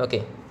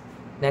 Okay,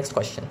 next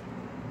question.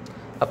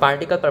 A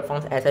particle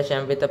performs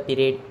SHM with a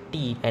period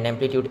t and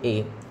amplitude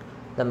a.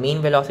 The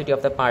mean velocity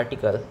of the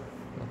particle,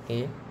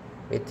 okay,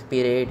 with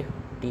period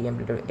t,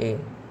 amplitude a,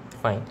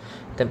 fine.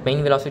 The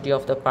mean velocity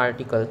of the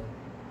particle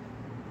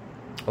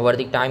over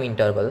the time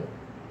interval.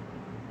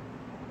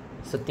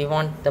 So they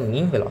want the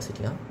mean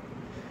velocity, huh?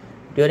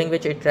 During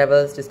which it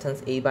travels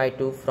distance a by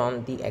 2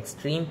 from the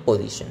extreme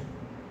position.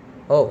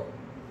 Oh,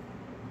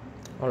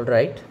 all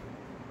right.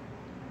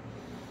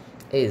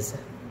 Is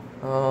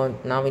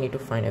now we need to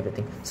find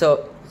everything.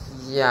 So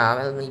yeah,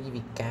 well, maybe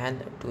we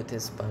can do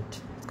this, but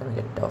it's gonna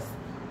get tough.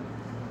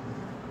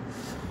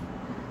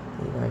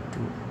 A by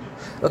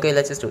 2. Okay,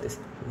 let's just do this.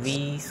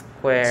 V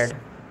squared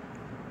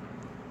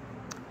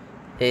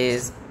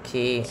is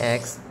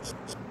kx.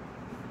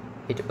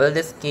 Well,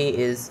 this k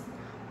is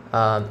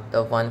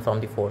the one from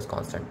the force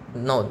constant.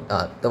 No,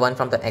 the one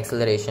from the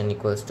acceleration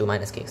equals to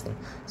minus kx thing.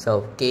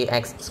 So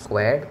kx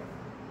squared.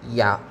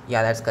 Yeah,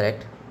 that's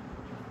correct.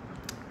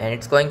 And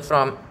it's going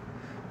from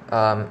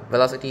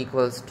velocity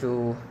equals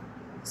to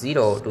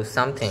 0 to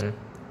something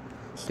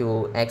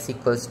to x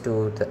equals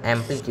to the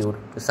amplitude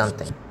to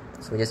something.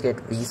 So we just get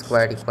v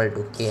squared equal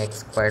to kx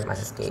squared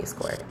minus k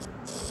squared.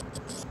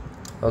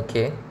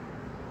 Okay.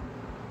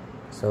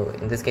 So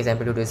in this case,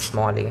 amplitude is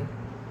small a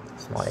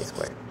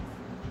squared.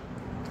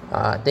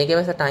 They gave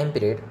us a time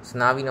period, so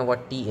now we know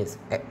what t is.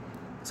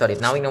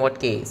 Now we know what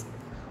k is.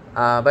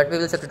 But we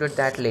will substitute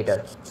that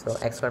later. So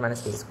x squared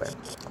minus k squared.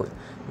 Cool.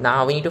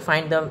 Now we need to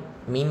find the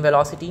mean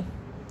velocity,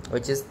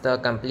 which is the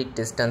complete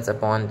distance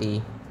upon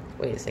the.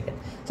 Wait a second.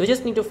 So we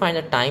just need to find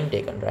the time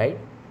taken, right?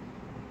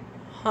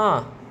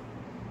 Huh.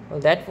 Well,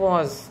 that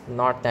was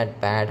not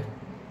that bad.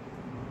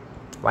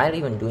 Why are we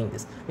even doing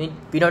this?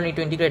 We don't need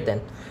to integrate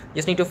then.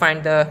 Just need to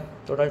find the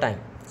total time.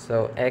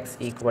 So x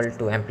equal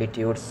to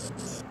amplitude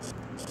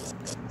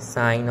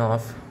sine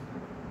of.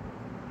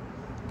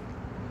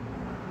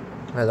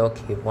 Well,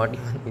 okay, what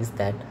even is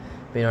that?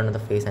 We don't know the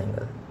phase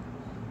angle.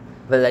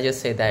 Well, let's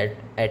just say that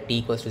at t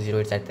equals to 0,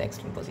 it's at the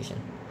extreme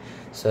position.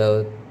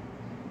 So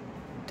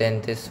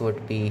then this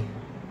would be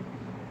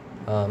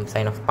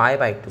sine of pi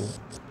by 2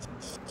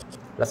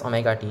 plus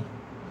omega t.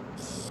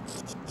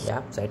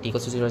 Yeah, so at t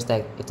equals to 0, it's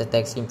at the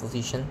extreme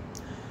position.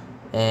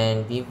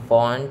 And we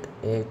want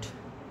it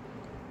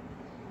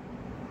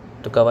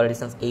to cover a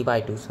distance a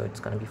by 2. So it's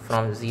going to be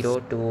from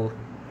 0 to,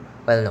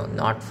 well, no,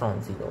 not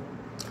from 0.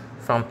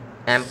 From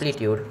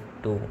amplitude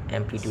to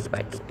amplitude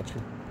by 2.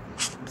 Actually,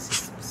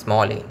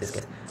 small a in this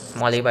case,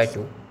 small a by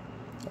 2,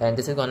 and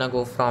this is gonna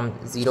go from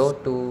 0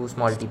 to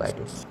small t by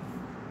 2.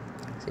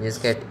 So you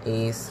just get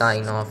a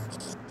sine of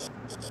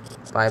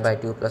pi by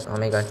 2 plus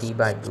omega t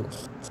by 2.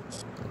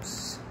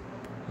 Oops,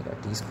 omega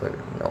t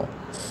squared, no,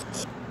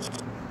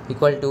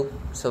 equal to,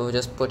 so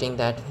just putting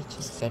that, we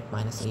just get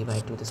minus a by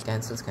 2. This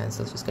cancels,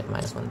 just get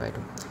minus 1 by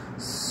 2.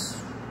 So,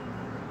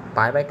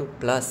 pi by 2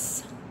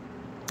 plus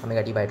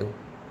omega t by 2.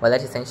 Well,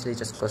 that's essentially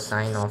just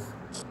cosine of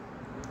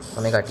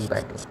omega t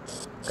by 2,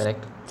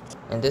 correct?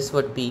 And this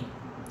would be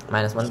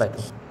minus 1 by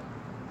 2.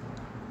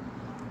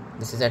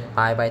 This is at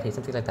pi by 3,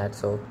 something like that.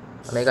 So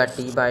omega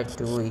t by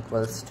 2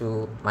 equals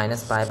to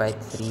minus pi by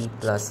 3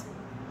 plus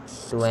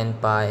 2n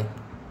pi,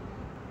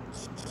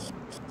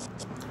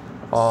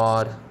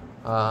 or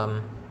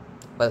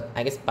well,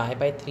 I guess pi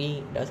by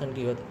 3 doesn't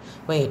give it.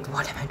 Wait,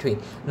 what am I doing?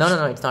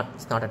 No, it's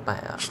not at pi,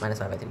 minus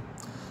pi by 3.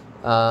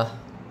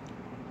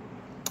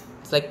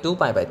 It's like 2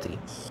 pi by 3.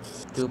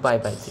 2 pi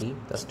by 3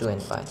 plus 2n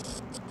pi.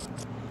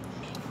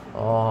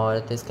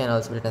 Or this can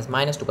also be written as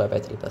minus 2 pi by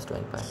 3 plus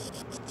 2n pi.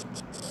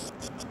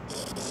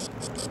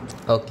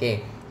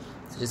 Okay,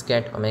 so just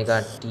get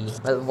omega t.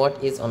 Well,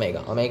 what is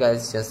omega? Omega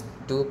is just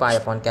 2 pi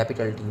upon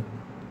capital T.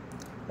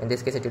 In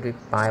this case, it will be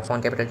pi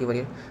upon capital T over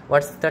here.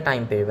 What's the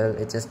time period? Well,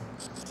 it's just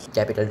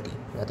capital T,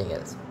 nothing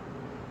else.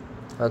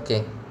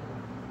 Okay.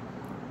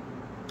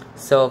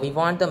 So we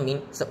want the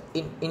mean. So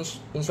in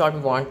short, we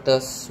want the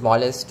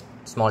smallest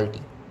small t,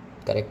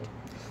 correct?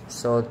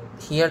 So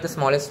here the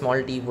smallest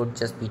small t would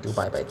just be 2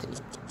 pi by 3.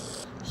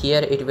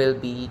 Here it will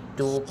be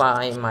 2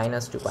 pi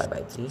minus 2 pi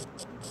by 3,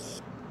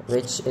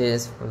 which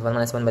is 1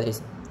 minus 1 by 3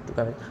 is 2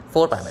 pi by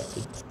 4 pi by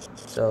 3.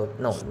 So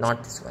no,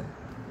 not this one.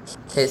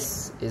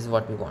 This is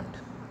what we want.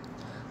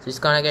 So it's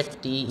gonna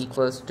get t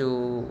equals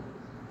to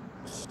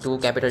 2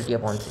 capital T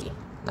upon 3.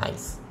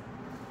 Nice.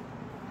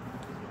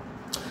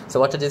 So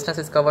what's the distance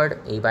is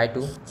covered? A by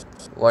 2.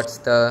 What's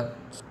the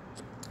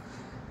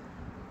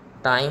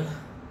time?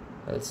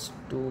 Well, it's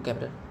 2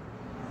 capital.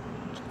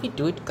 Did we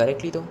do it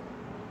correctly though?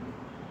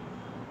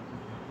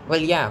 Well,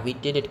 yeah, we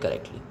did it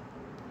correctly.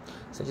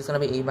 So it's gonna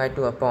be a by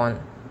 2 upon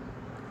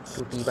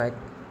 2t by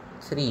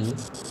 3,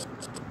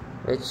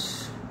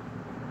 which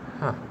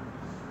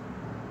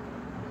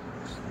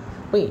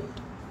Wait,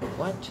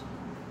 what?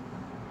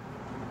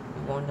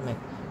 We want to make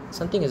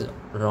something is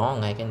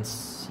wrong. I can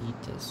see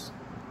this.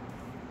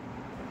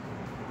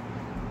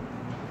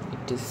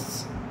 It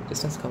is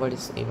distance covered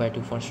is a by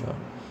 2 for sure.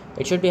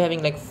 It should be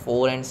having like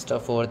 4 and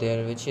stuff over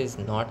there, which is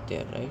not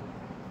there, right?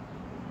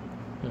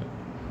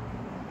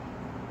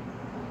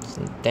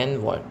 So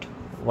then what?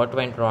 What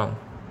went wrong?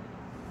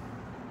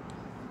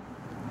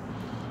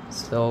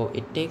 So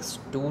it takes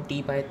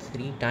 2t by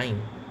 3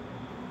 time.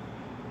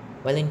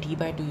 Well, in t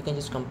by 2 you can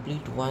just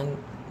complete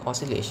one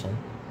oscillation,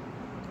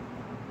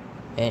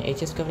 and it's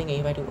just covering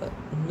a by 2.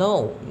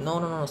 No.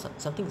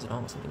 Something's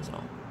wrong.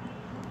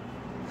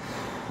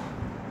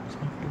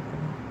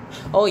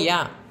 Oh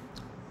yeah.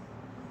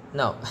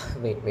 No.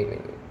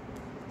 wait.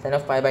 Sin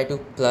of pi by 2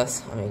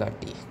 plus omega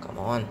t. Come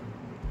on.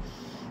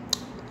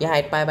 Yeah,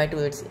 at pi by 2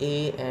 it's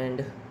a,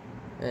 and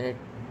when it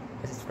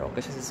as it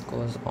progresses, it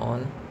goes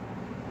on.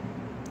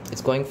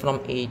 It's going from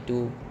a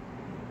to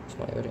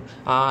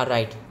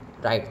right.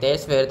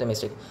 That's where the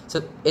mistake.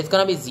 So it's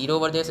gonna be 0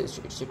 over there, so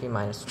it should be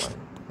minus 1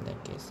 in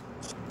that case.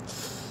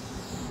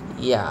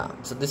 Yeah,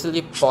 so this will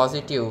be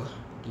positive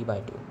t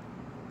by 2.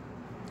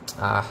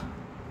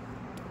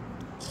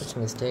 Such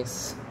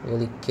mistakes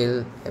really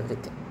kill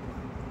everything.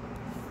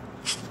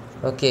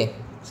 Okay,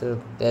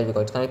 so there we go.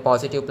 It's gonna be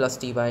positive plus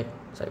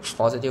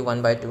positive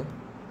 1 by 2.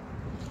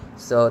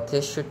 So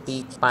this should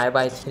be pi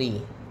by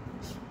 3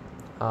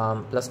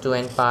 plus 2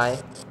 and pi,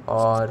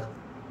 or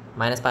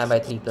minus pi by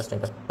 3 plus 2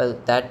 and pi. Well,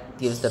 that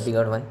gives the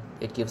bigger one.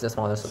 It gives the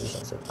smaller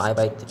solution. So pi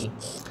by 3,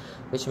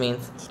 which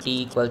means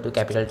t equal to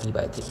capital T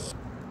by 3.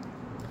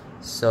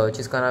 So which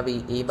is gonna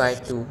be a by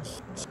 2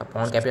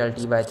 upon capital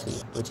T by 3,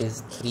 which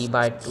is 3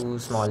 by 2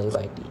 small a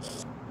by t.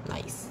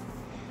 Nice.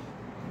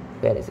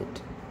 Where is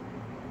it?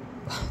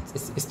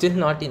 It's still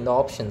not in the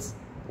options.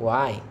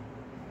 Why?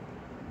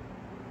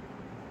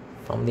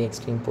 From the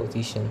extreme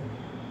position,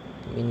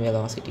 mean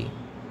velocity.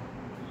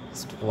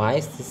 Why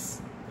is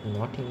this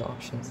not in the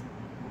options?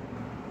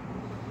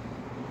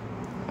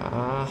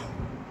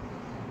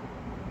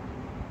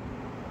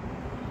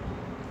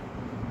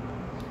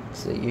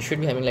 So you should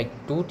be having like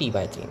 2t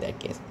by 3 in that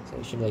case. So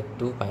you should be like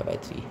 2 pi by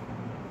 3.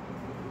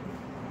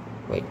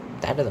 Wait,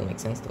 that doesn't make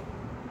sense though.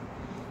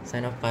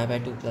 Sin of pi by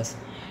 2 plus.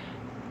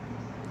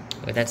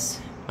 Okay, that's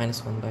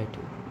minus 1 by 2.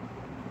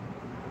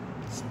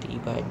 It's t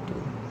by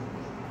 2.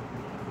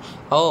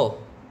 Oh,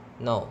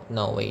 no,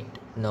 wait,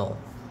 no.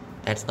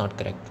 That's not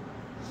correct.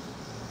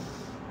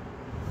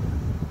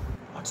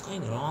 What's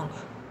going wrong?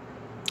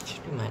 It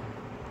should be mine.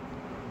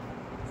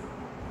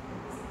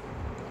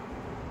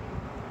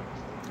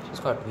 She's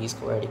got v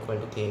squared equal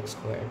to kx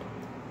squared.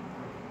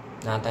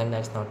 Then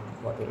that's not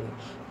what we do.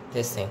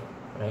 This thing,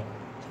 right?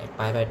 So at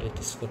pi by 2,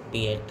 this would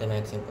be at the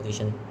maximum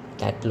position.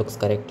 That looks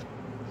correct.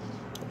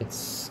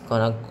 It's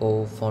gonna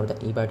go for the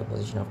e by 2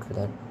 position after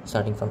that,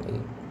 starting from a.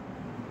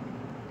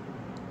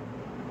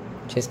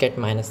 Just get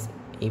minus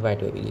e by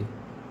 2, I believe.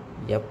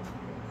 Yep.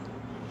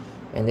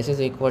 And this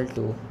is equal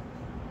to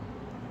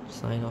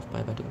sine of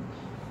pi by 2.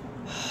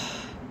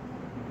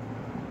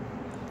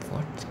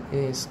 What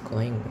is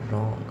going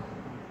wrong?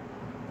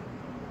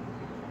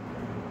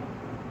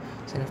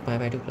 Sine of pi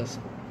by 2 plus.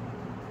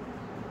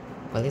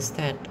 Well, is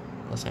that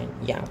cosine?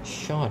 Yeah,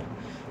 sure.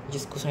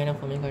 Just cosine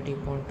of omega t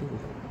upon 2.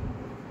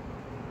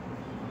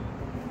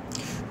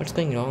 What's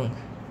going wrong?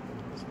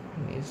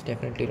 It's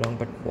definitely wrong,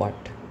 but what?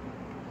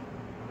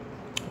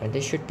 And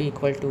this should be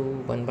equal to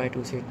 1 by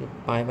 2, so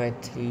pi by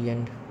 3,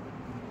 and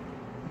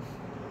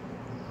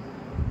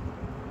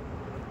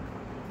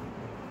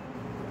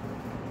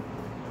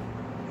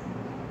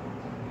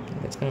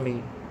it's gonna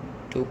be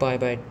 2 pi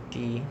by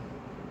t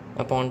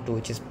upon 2,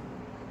 which is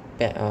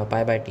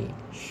pi by t,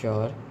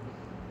 sure.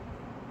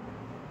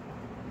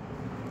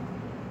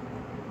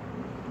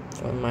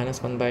 So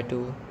minus 1 by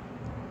 2.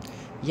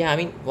 Yeah, I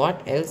mean,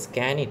 what else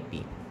can it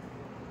be?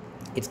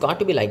 It's got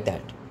to be like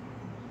that.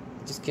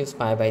 It just gives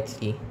pi by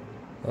 3.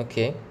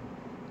 Okay.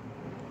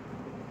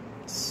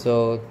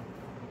 So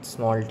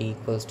small t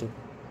equals to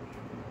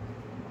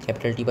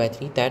capital T by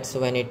 3. That's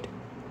when it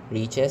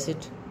reaches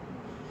it.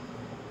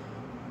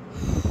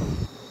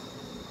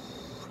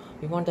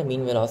 We want the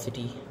mean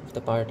velocity of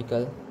the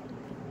particle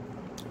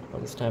for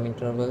this time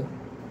interval.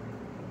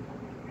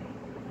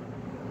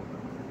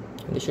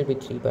 This should be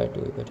 3 by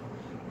 2,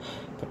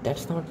 but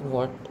that's not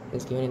what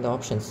is given in the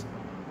options.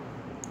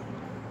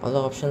 All the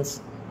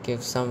options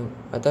give some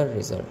other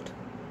result.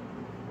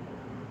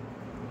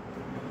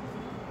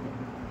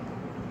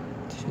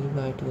 3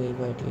 by 2 a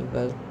by t.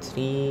 Well,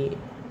 3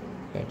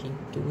 getting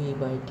 2 a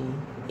by t,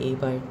 a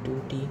by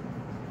 2t.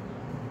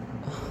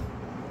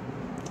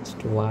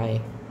 Just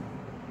why?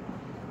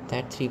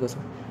 That 3 goes.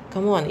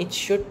 Come on, it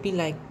should be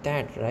like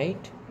that,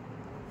 right?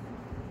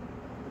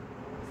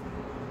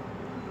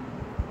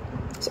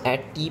 So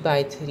at t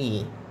by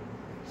 3.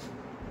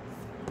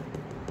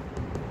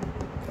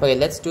 Okay,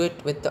 let's do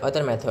it with the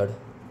other method.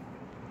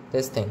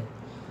 This thing.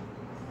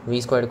 V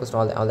squared equals to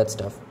all that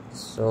stuff.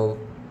 So,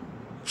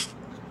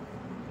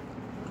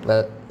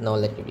 well, no,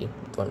 let it be.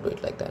 Don't do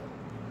it like that.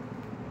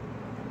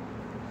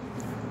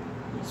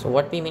 So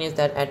what we mean is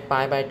that at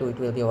pi by 2 it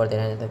will be over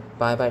there, and the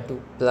pi by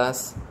 2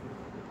 plus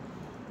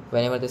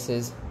whenever this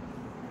is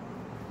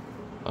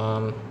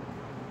so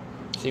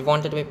you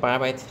want it to be pi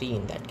by 3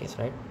 in that case,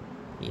 right?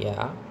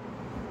 Yeah.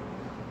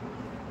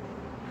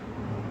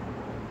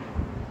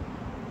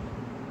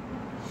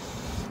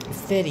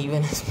 Is there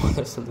even a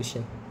smaller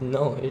solution?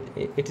 No,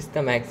 it is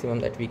the maximum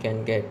that we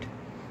can get.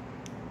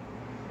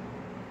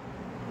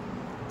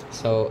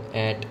 So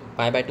at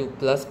pi by 2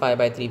 plus pi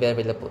by 3,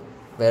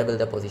 where will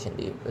the position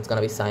be? It's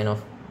gonna be sine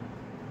of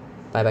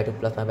pi by 2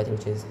 plus pi by 3,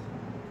 which is,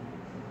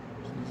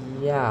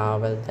 yeah,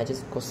 well, that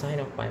is cosine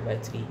of pi by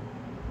 3,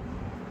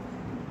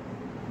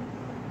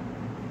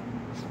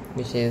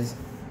 which is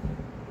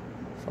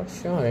for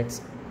sure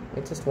it's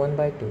just 1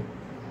 by 2.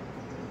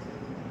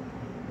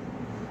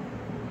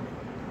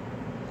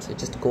 So it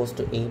just goes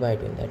to a by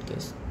 2 in that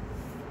case.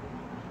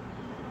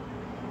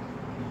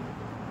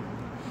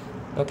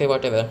 Okay,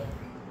 whatever,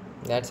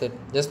 that's it,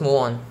 just move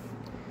on.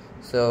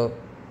 So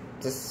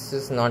this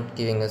is not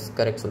giving us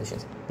correct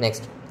solutions.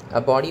 Next,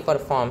 a body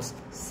performs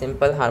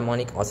simple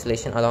harmonic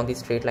oscillation along the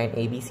straight line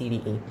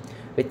ABCDE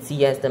with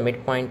C as the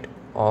midpoint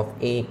of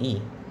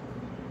AE.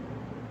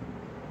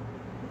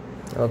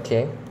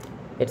 Okay,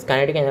 its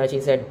kinetic energy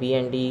is at B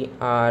and D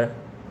are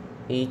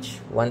each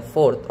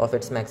 1/4 of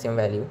its maximum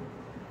value.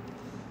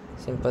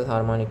 Simple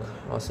harmonic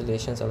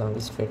oscillations along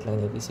the straight line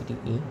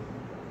ABCDE,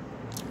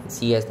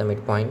 C as the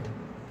midpoint.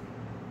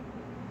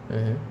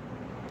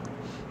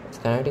 Its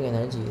kinetic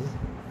energy is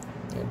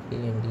at B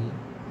and D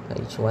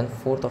are each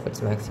 1/4 of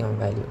its maximum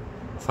value.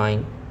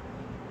 Fine.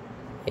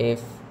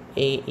 If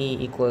AE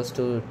equals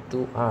to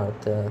 2R,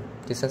 the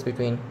distance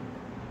between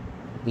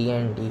B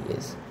and D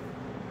is,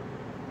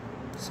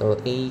 so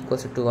A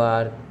equals to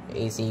 2R,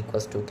 AC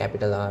equals to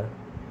capital R.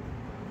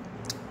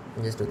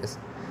 Just do this.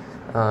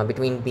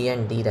 Between B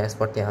and D, that's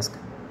what they ask,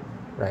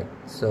 right?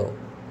 So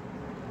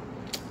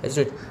let's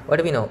do it. What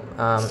do we know?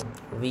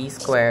 V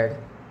squared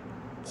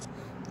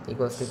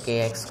equals to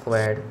kx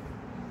squared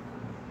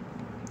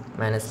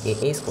minus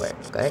ka squared,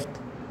 correct?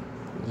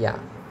 Yeah.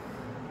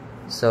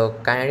 So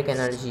kinetic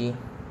energy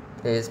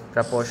is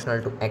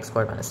proportional to x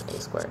squared minus a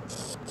squared.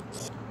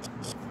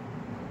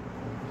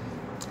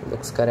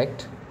 Looks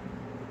correct.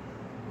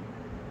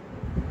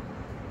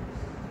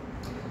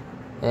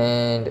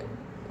 And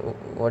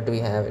what do we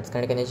have? Its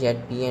kinetic energy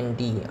at B and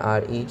D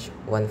are each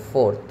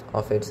 1/4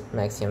 of its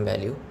maximum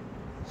value.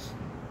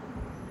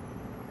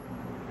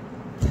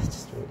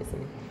 Just wait a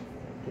second.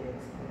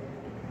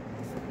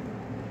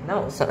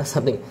 No,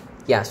 something.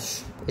 Yeah,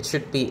 it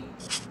should be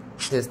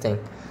this thing.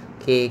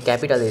 K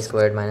capital A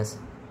squared minus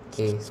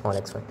K small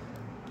x squared.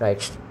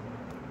 Right.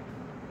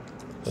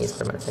 A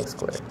squared minus x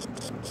squared.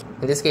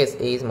 In this case,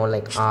 A is more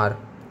like R.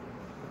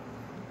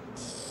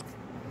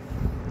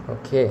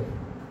 Okay.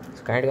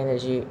 Kinetic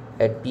energy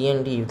at B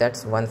and D,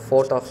 that's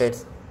 1/4 of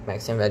its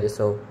maximum value,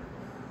 so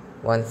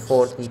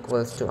 1/4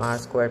 equals to R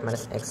squared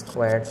minus x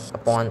squared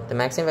upon the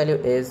maximum value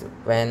is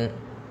when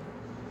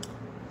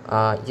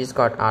you just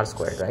got R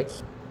squared, right?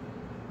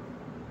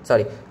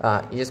 Sorry,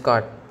 you just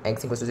got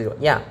x equals to 0.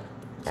 Yeah,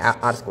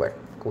 R squared.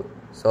 Cool.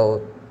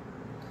 So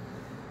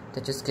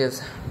that just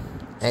gives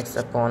x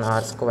upon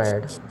R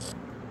squared.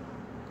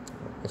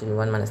 Actually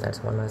 1 minus that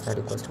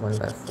equals to 1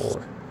 by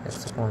 4.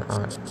 X upon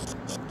R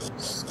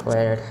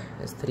squared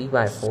is 3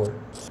 by 4.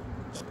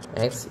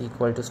 X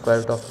equal to square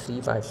root of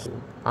 3 by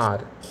 2 R.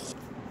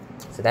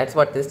 So that's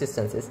what this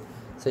distance is.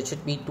 So it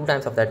should be 2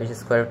 times of that, which is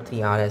square root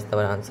 3R as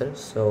our answer.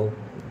 So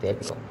there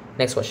we go.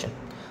 Next question.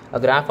 A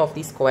graph of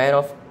the square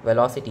of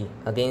velocity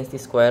against the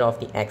square of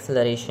the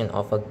acceleration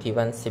of a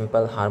given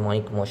simple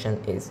harmonic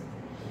motion is.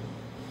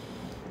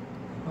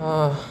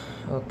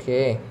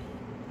 Okay.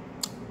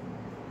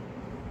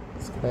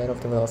 Square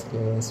of the velocity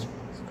against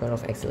square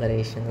of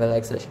acceleration. Well,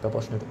 acceleration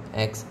proportional to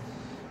x.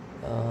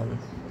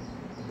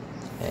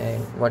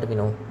 And what do we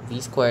know? V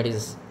squared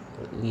is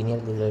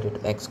linearly related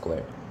to x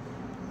squared.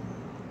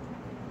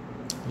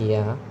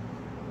 Yeah.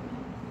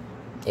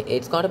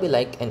 It's got to be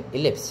like an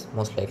ellipse,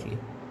 most likely.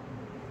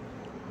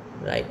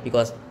 Right?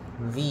 Because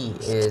V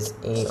is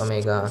a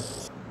omega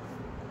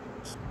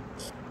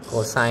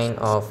cosine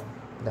of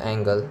the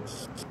angle.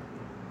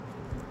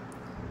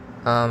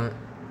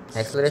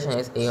 Acceleration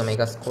is a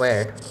omega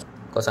squared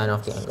cosine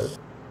of the angle.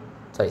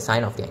 Sorry,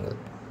 sine of the angle.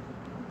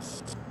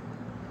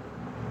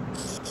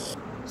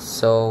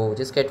 So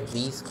just get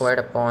V squared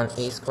upon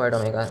a squared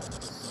omega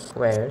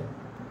squared.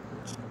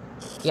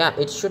 Yeah,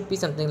 it should be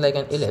something like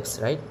an ellipse,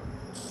 right?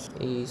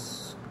 A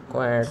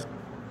squared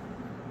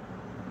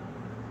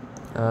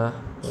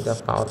omega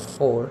power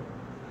 4.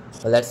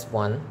 Well, that's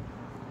 1.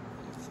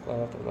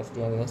 Square of the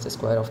velocity against the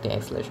square of the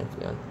acceleration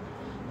given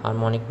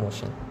harmonic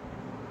motion.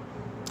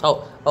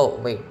 Oh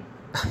wait,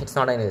 it's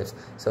not an ellipse.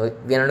 So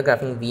we are not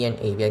graphing V and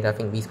A, we are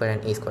graphing V squared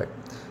and A squared.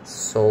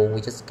 So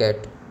we just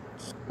get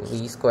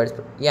V squared.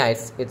 Yeah,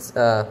 it's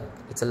a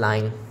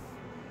line.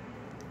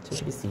 So it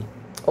should be C.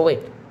 Oh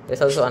wait,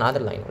 there's also another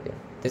line over there.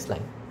 This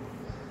line.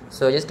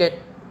 So just get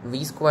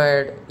V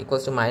squared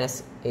equals to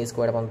minus A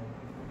squared upon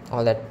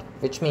all that,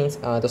 which means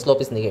the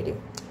slope is negative.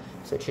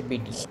 So it should be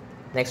D.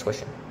 Next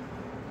question.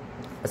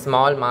 A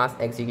small mass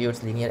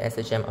executes linear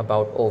SHM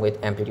about O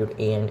with amplitude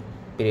A and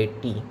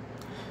period T.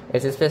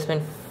 Its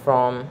displacement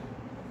from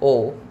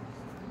O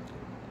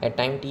at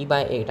time t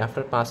by 8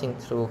 after passing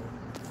through,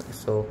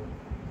 so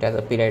it has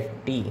a period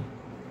T.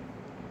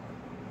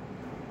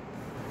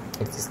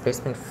 Its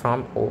displacement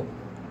from O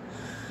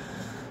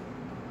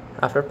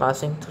after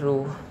passing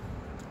through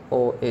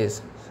O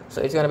is,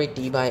 so it's going to be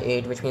t by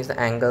 8, which means the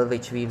angle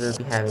which we will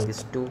be having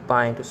is 2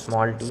 pi into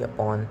small t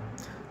upon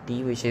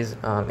t, which is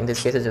in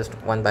this case is just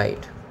 1 by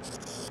 8.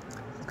 It's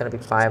going to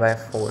be pi by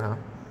 4, huh?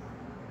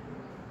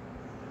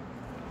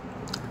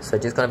 So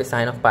it's just going to be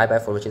sine of pi by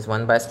 4, which is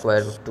 1 by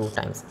square root 2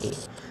 times a.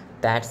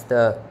 That's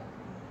the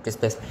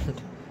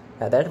displacement.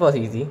 Yeah, that was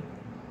easy.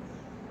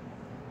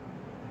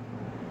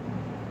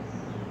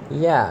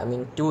 Yeah, I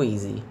mean, too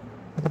easy.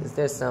 Is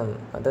there some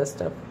other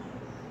stuff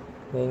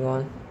going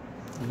on?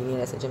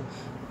 Linear SHM?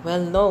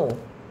 Well, no.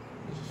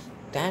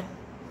 That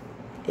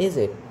is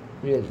it,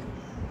 really.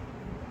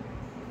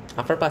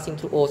 After passing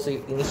through O, so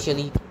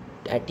initially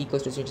at t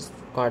equals to 0, just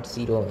got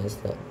 0 as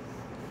the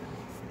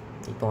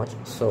epoch.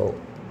 So,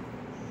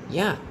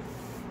 yeah.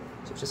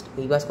 So just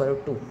e by square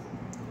root 2.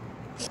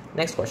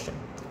 Next question.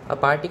 A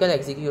particle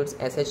executes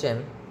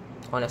SHM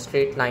on a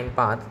straight line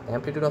path. The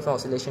amplitude of the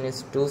oscillation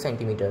is 2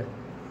 cm.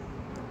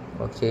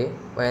 Okay,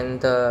 when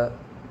the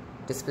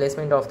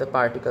displacement of the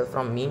particle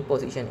from mean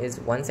position is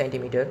 1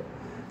 cm,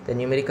 the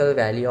numerical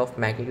value of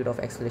magnitude of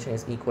acceleration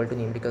is equal to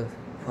numerical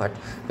what?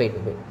 Wait.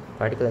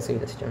 Particle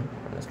acceleration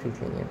on a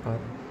straight linear path.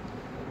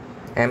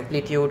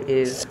 Amplitude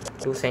is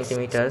 2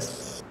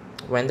 cm.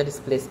 When the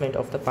displacement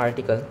of the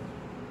particle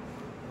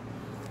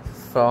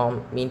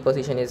from mean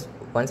position is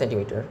 1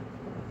 cm,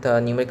 the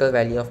numerical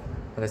value of,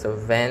 okay, so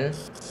when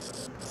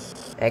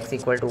x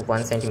equal to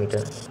 1 cm,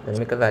 the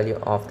numerical value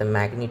of the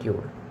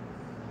magnitude,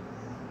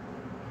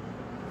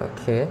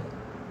 okay,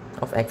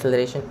 of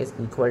acceleration is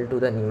equal to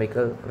the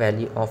numerical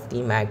value of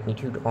the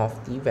magnitude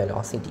of the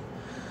velocity.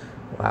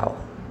 Wow.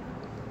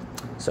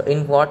 So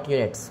in what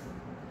units?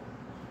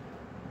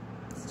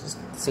 Let's just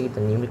say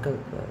the numerical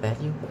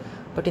value,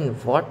 but in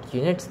what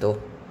units though?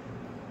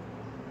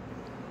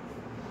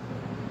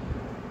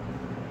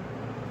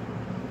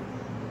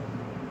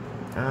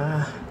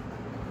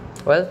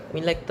 Well, I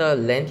mean, like the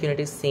length unit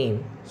is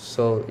same,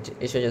 so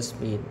it should just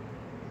be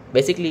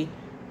basically,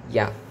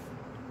 yeah,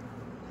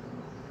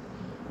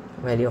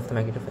 value of the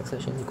magnitude of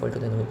acceleration is equal to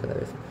the numerical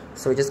value.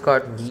 So we just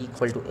got v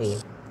equal to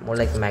a, more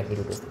like the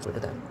magnitude is equal to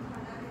that.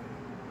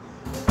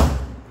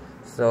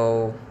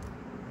 So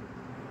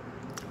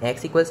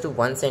x equals to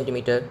 1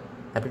 cm,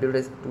 amplitude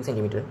is 2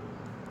 cm.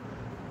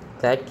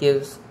 That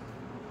gives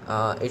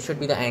it should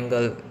be the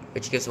angle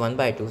which gives 1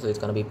 by 2, so it's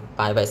going to be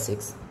pi by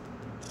 6.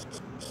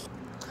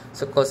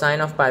 So cosine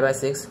of pi by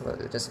 6, well,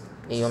 just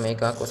a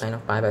omega cosine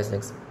of pi by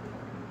 6,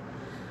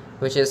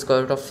 which is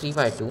square root of 3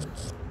 by 2,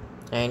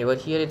 and over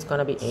here it's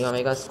gonna be a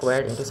omega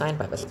squared into sine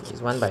pi by 6, which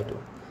is 1 by 2.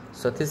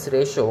 So this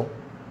ratio,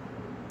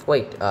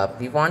 wait,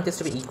 we want this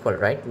to be equal,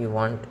 right? We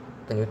want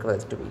the numerical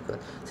values to be equal.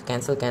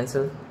 So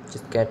cancel,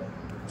 just get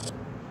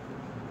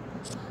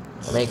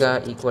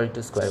omega equal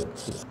to square root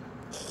 3.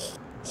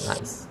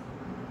 Nice.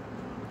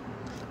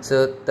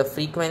 So the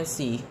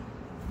frequency,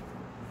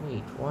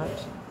 wait, what?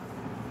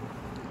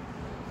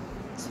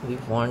 So we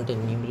want the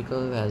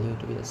numerical value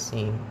to be the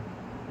same.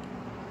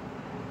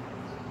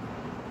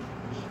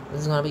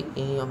 This is gonna be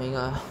a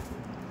omega.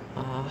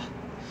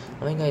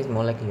 Omega is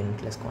more like a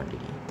unitless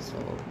quantity. So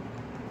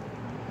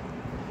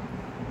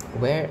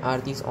where are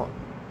these all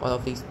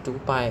of these 2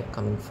 pi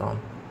coming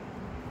from?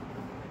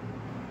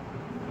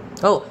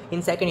 Oh,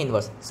 in second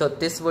inverse. So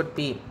this would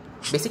be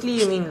basically,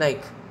 you mean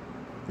like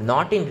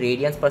not in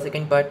radians per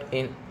second, but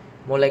in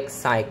more like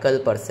cycle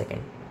per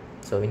second.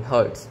 So in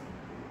hertz.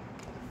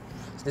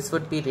 So this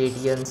would be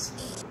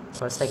radians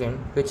per second,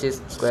 which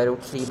is square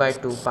root 3 by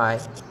 2 pi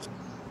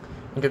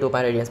into 2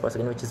 pi radians per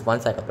second, which is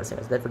 1 cycle per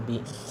second. So that would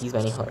be these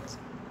many hertz.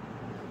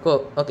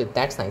 Cool. Okay,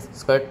 that's nice.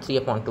 Square root 3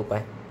 upon 2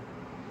 pi.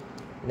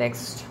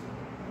 Next.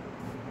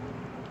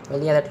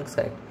 Well, yeah, that looks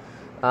correct.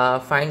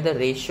 Find the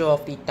ratio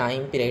of the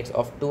time periods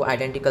of two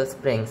identical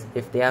springs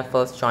if they are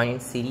first joined in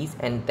series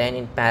and then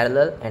in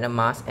parallel and a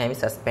mass m is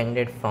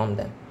suspended from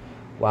them.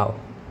 Wow.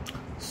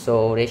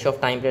 So ratio of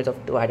time periods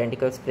of two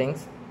identical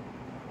springs,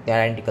 they are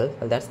identical.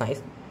 Well, that's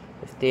nice.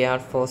 If they are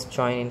first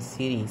joined in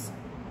series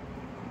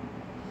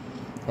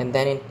and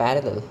then in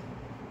parallel.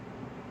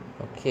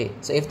 Okay,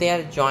 so if they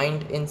are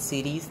joined in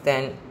series,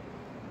 then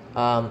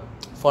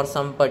for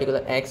some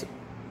particular x,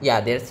 yeah,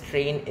 their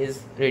strain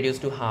is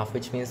reduced to half,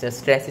 which means their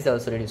stress is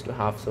also reduced to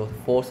half, so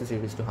force is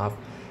reduced to half,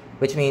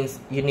 which means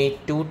you need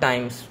 2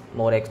 times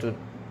more x to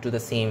the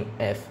same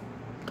f,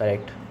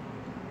 correct?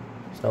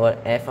 So our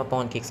f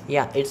upon kx,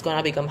 yeah, it's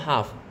gonna become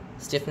half.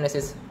 Stiffness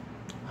is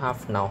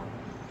half now.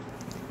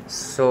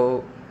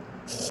 So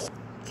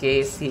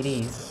k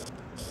series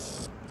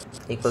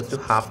equals to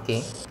half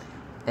k,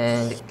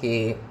 and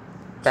k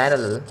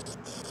parallel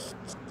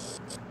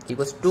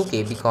equals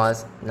 2k,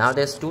 because now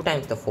there's 2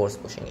 times the force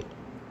pushing it,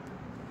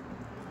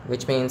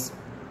 which means,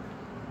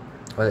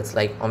 well, it's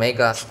like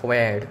omega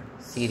squared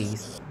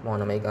series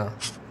upon omega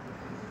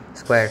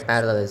squared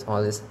parallel is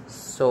all this.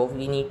 So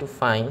we need to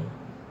find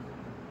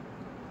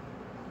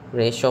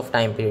ratio of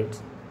time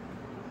periods,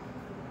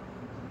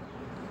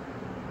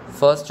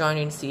 first joined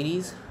in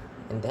series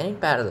and then in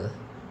parallel.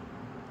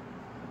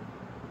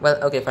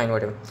 Well, okay, fine,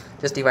 whatever,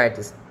 just divide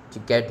this to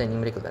get the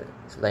numerical value.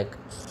 So like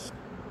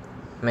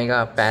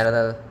omega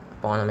parallel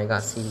upon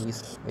omega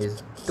series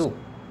is 2.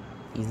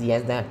 Easy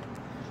as that.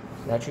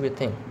 That should be a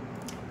thing.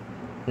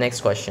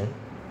 Next question.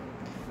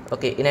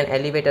 Okay, in an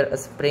elevator, a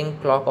spring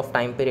clock of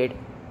time period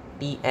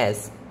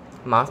Ts,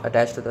 mass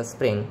attached to the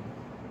spring,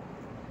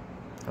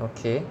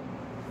 okay,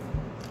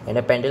 and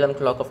a pendulum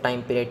clock of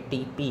time period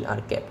Tp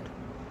are kept.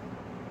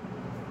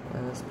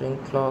 Spring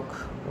clock,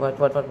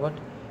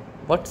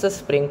 what's a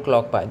spring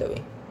clock, by the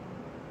way?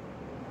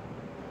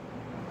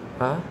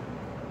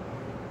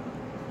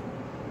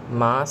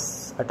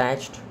 Mass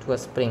attached to a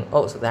spring.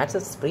 Oh, so that's a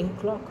spring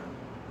clock.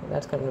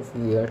 That's kind of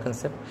weird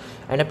concept.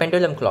 And a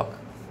pendulum clock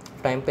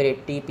time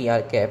period Tp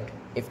are kept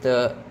if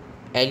the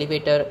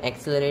elevator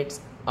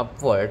accelerates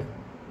upward.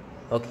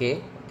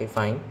 Okay,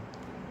 fine.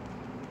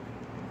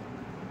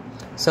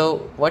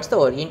 So what's the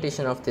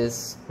orientation of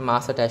this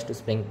mass attached to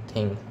spring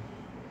thing?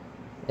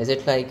 Is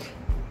it like,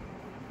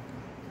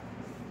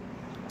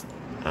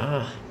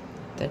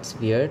 that's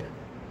weird.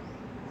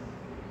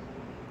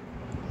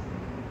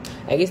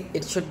 I guess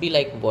it should be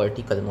like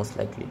vertical, most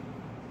likely.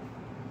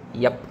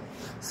 Yep.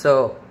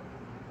 So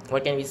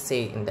what can we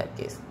say in that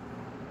case?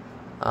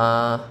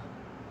 So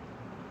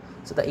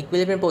the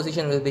equilibrium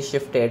position will be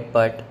shifted,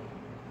 but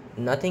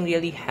nothing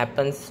really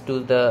happens to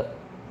the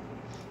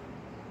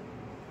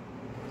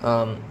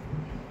so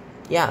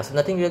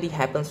nothing really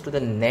happens to the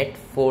net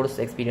force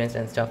experienced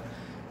and stuff.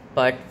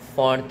 But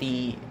for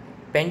the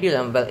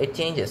pendulum, well, it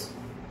changes.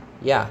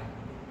 Yeah,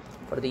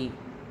 for the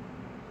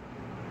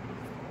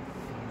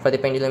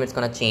pendulum it's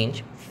gonna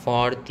change.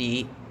 For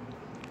the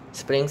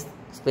spring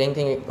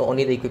thing,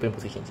 only the equilibrium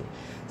position change.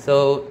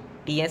 So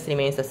Ts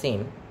remains the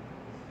same,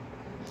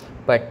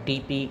 but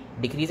Tp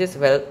decreases.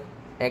 Well,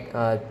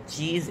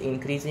 G is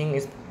increasing,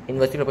 is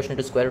inversely proportional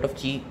to square root of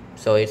G,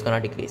 so it's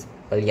gonna decrease.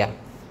 Well, yeah,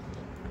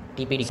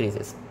 Tp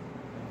decreases.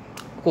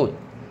 Cool.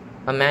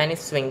 A man is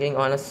swinging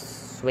on a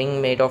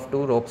swing made of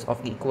 2 ropes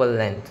of equal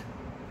length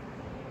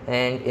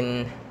and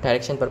in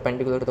direction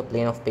perpendicular to the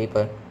plane of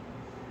paper.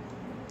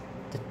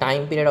 The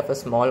time period of a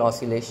small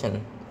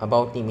oscillation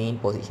about the mean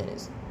position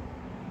is.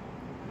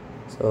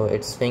 So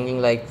it's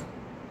swinging like,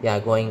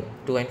 going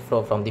to and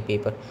fro from the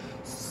paper.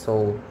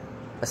 So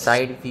a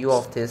side view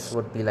of this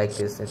would be like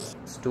this. It's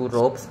 2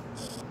 ropes.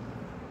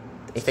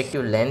 The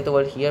effective length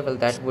over here, well,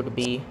 that would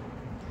be,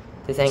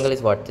 this angle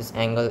is what? This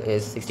angle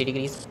is 60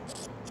 degrees.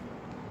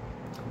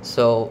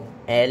 So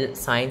L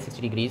sine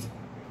 60 degrees,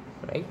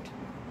 right?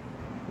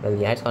 Well,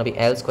 yeah, it's gonna be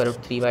L square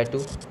root 3 by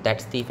 2.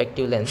 That's the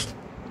effective length.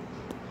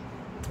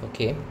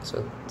 Okay,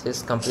 so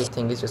this complete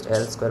thing is just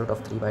L square root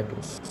of 3 by 2.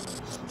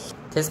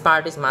 This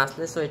part is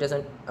massless, so it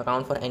doesn't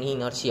account for any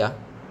inertia.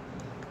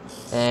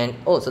 And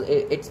so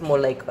it's more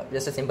like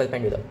just a simple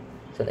pendulum.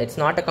 So it's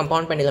not a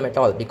compound pendulum at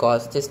all,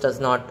 because this does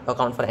not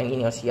account for any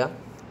inertia.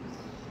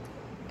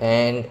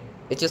 And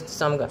it's just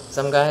some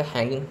guy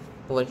hanging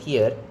over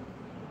here,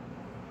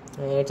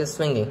 and it's just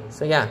swinging.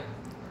 So yeah,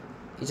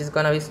 it's just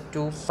gonna be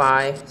 2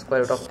 pi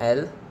square root of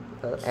L,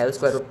 L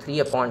square root 3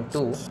 upon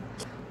 2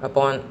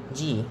 upon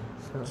G.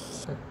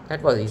 So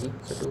that was easy.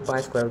 So 2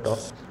 pi square root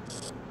of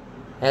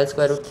L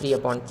square root 3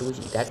 upon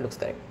 2G. That looks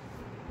correct.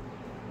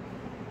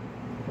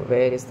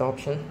 Where is the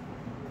option?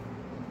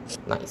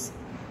 Nice.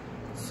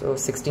 So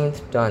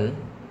 16th done.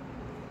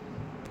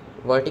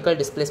 Vertical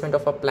displacement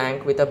of a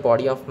plank with a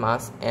body of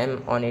mass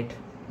m on it.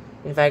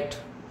 In fact,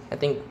 I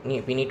think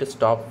we need to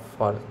stop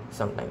for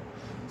some time.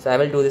 So I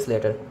will do this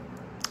later.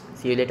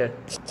 See you later.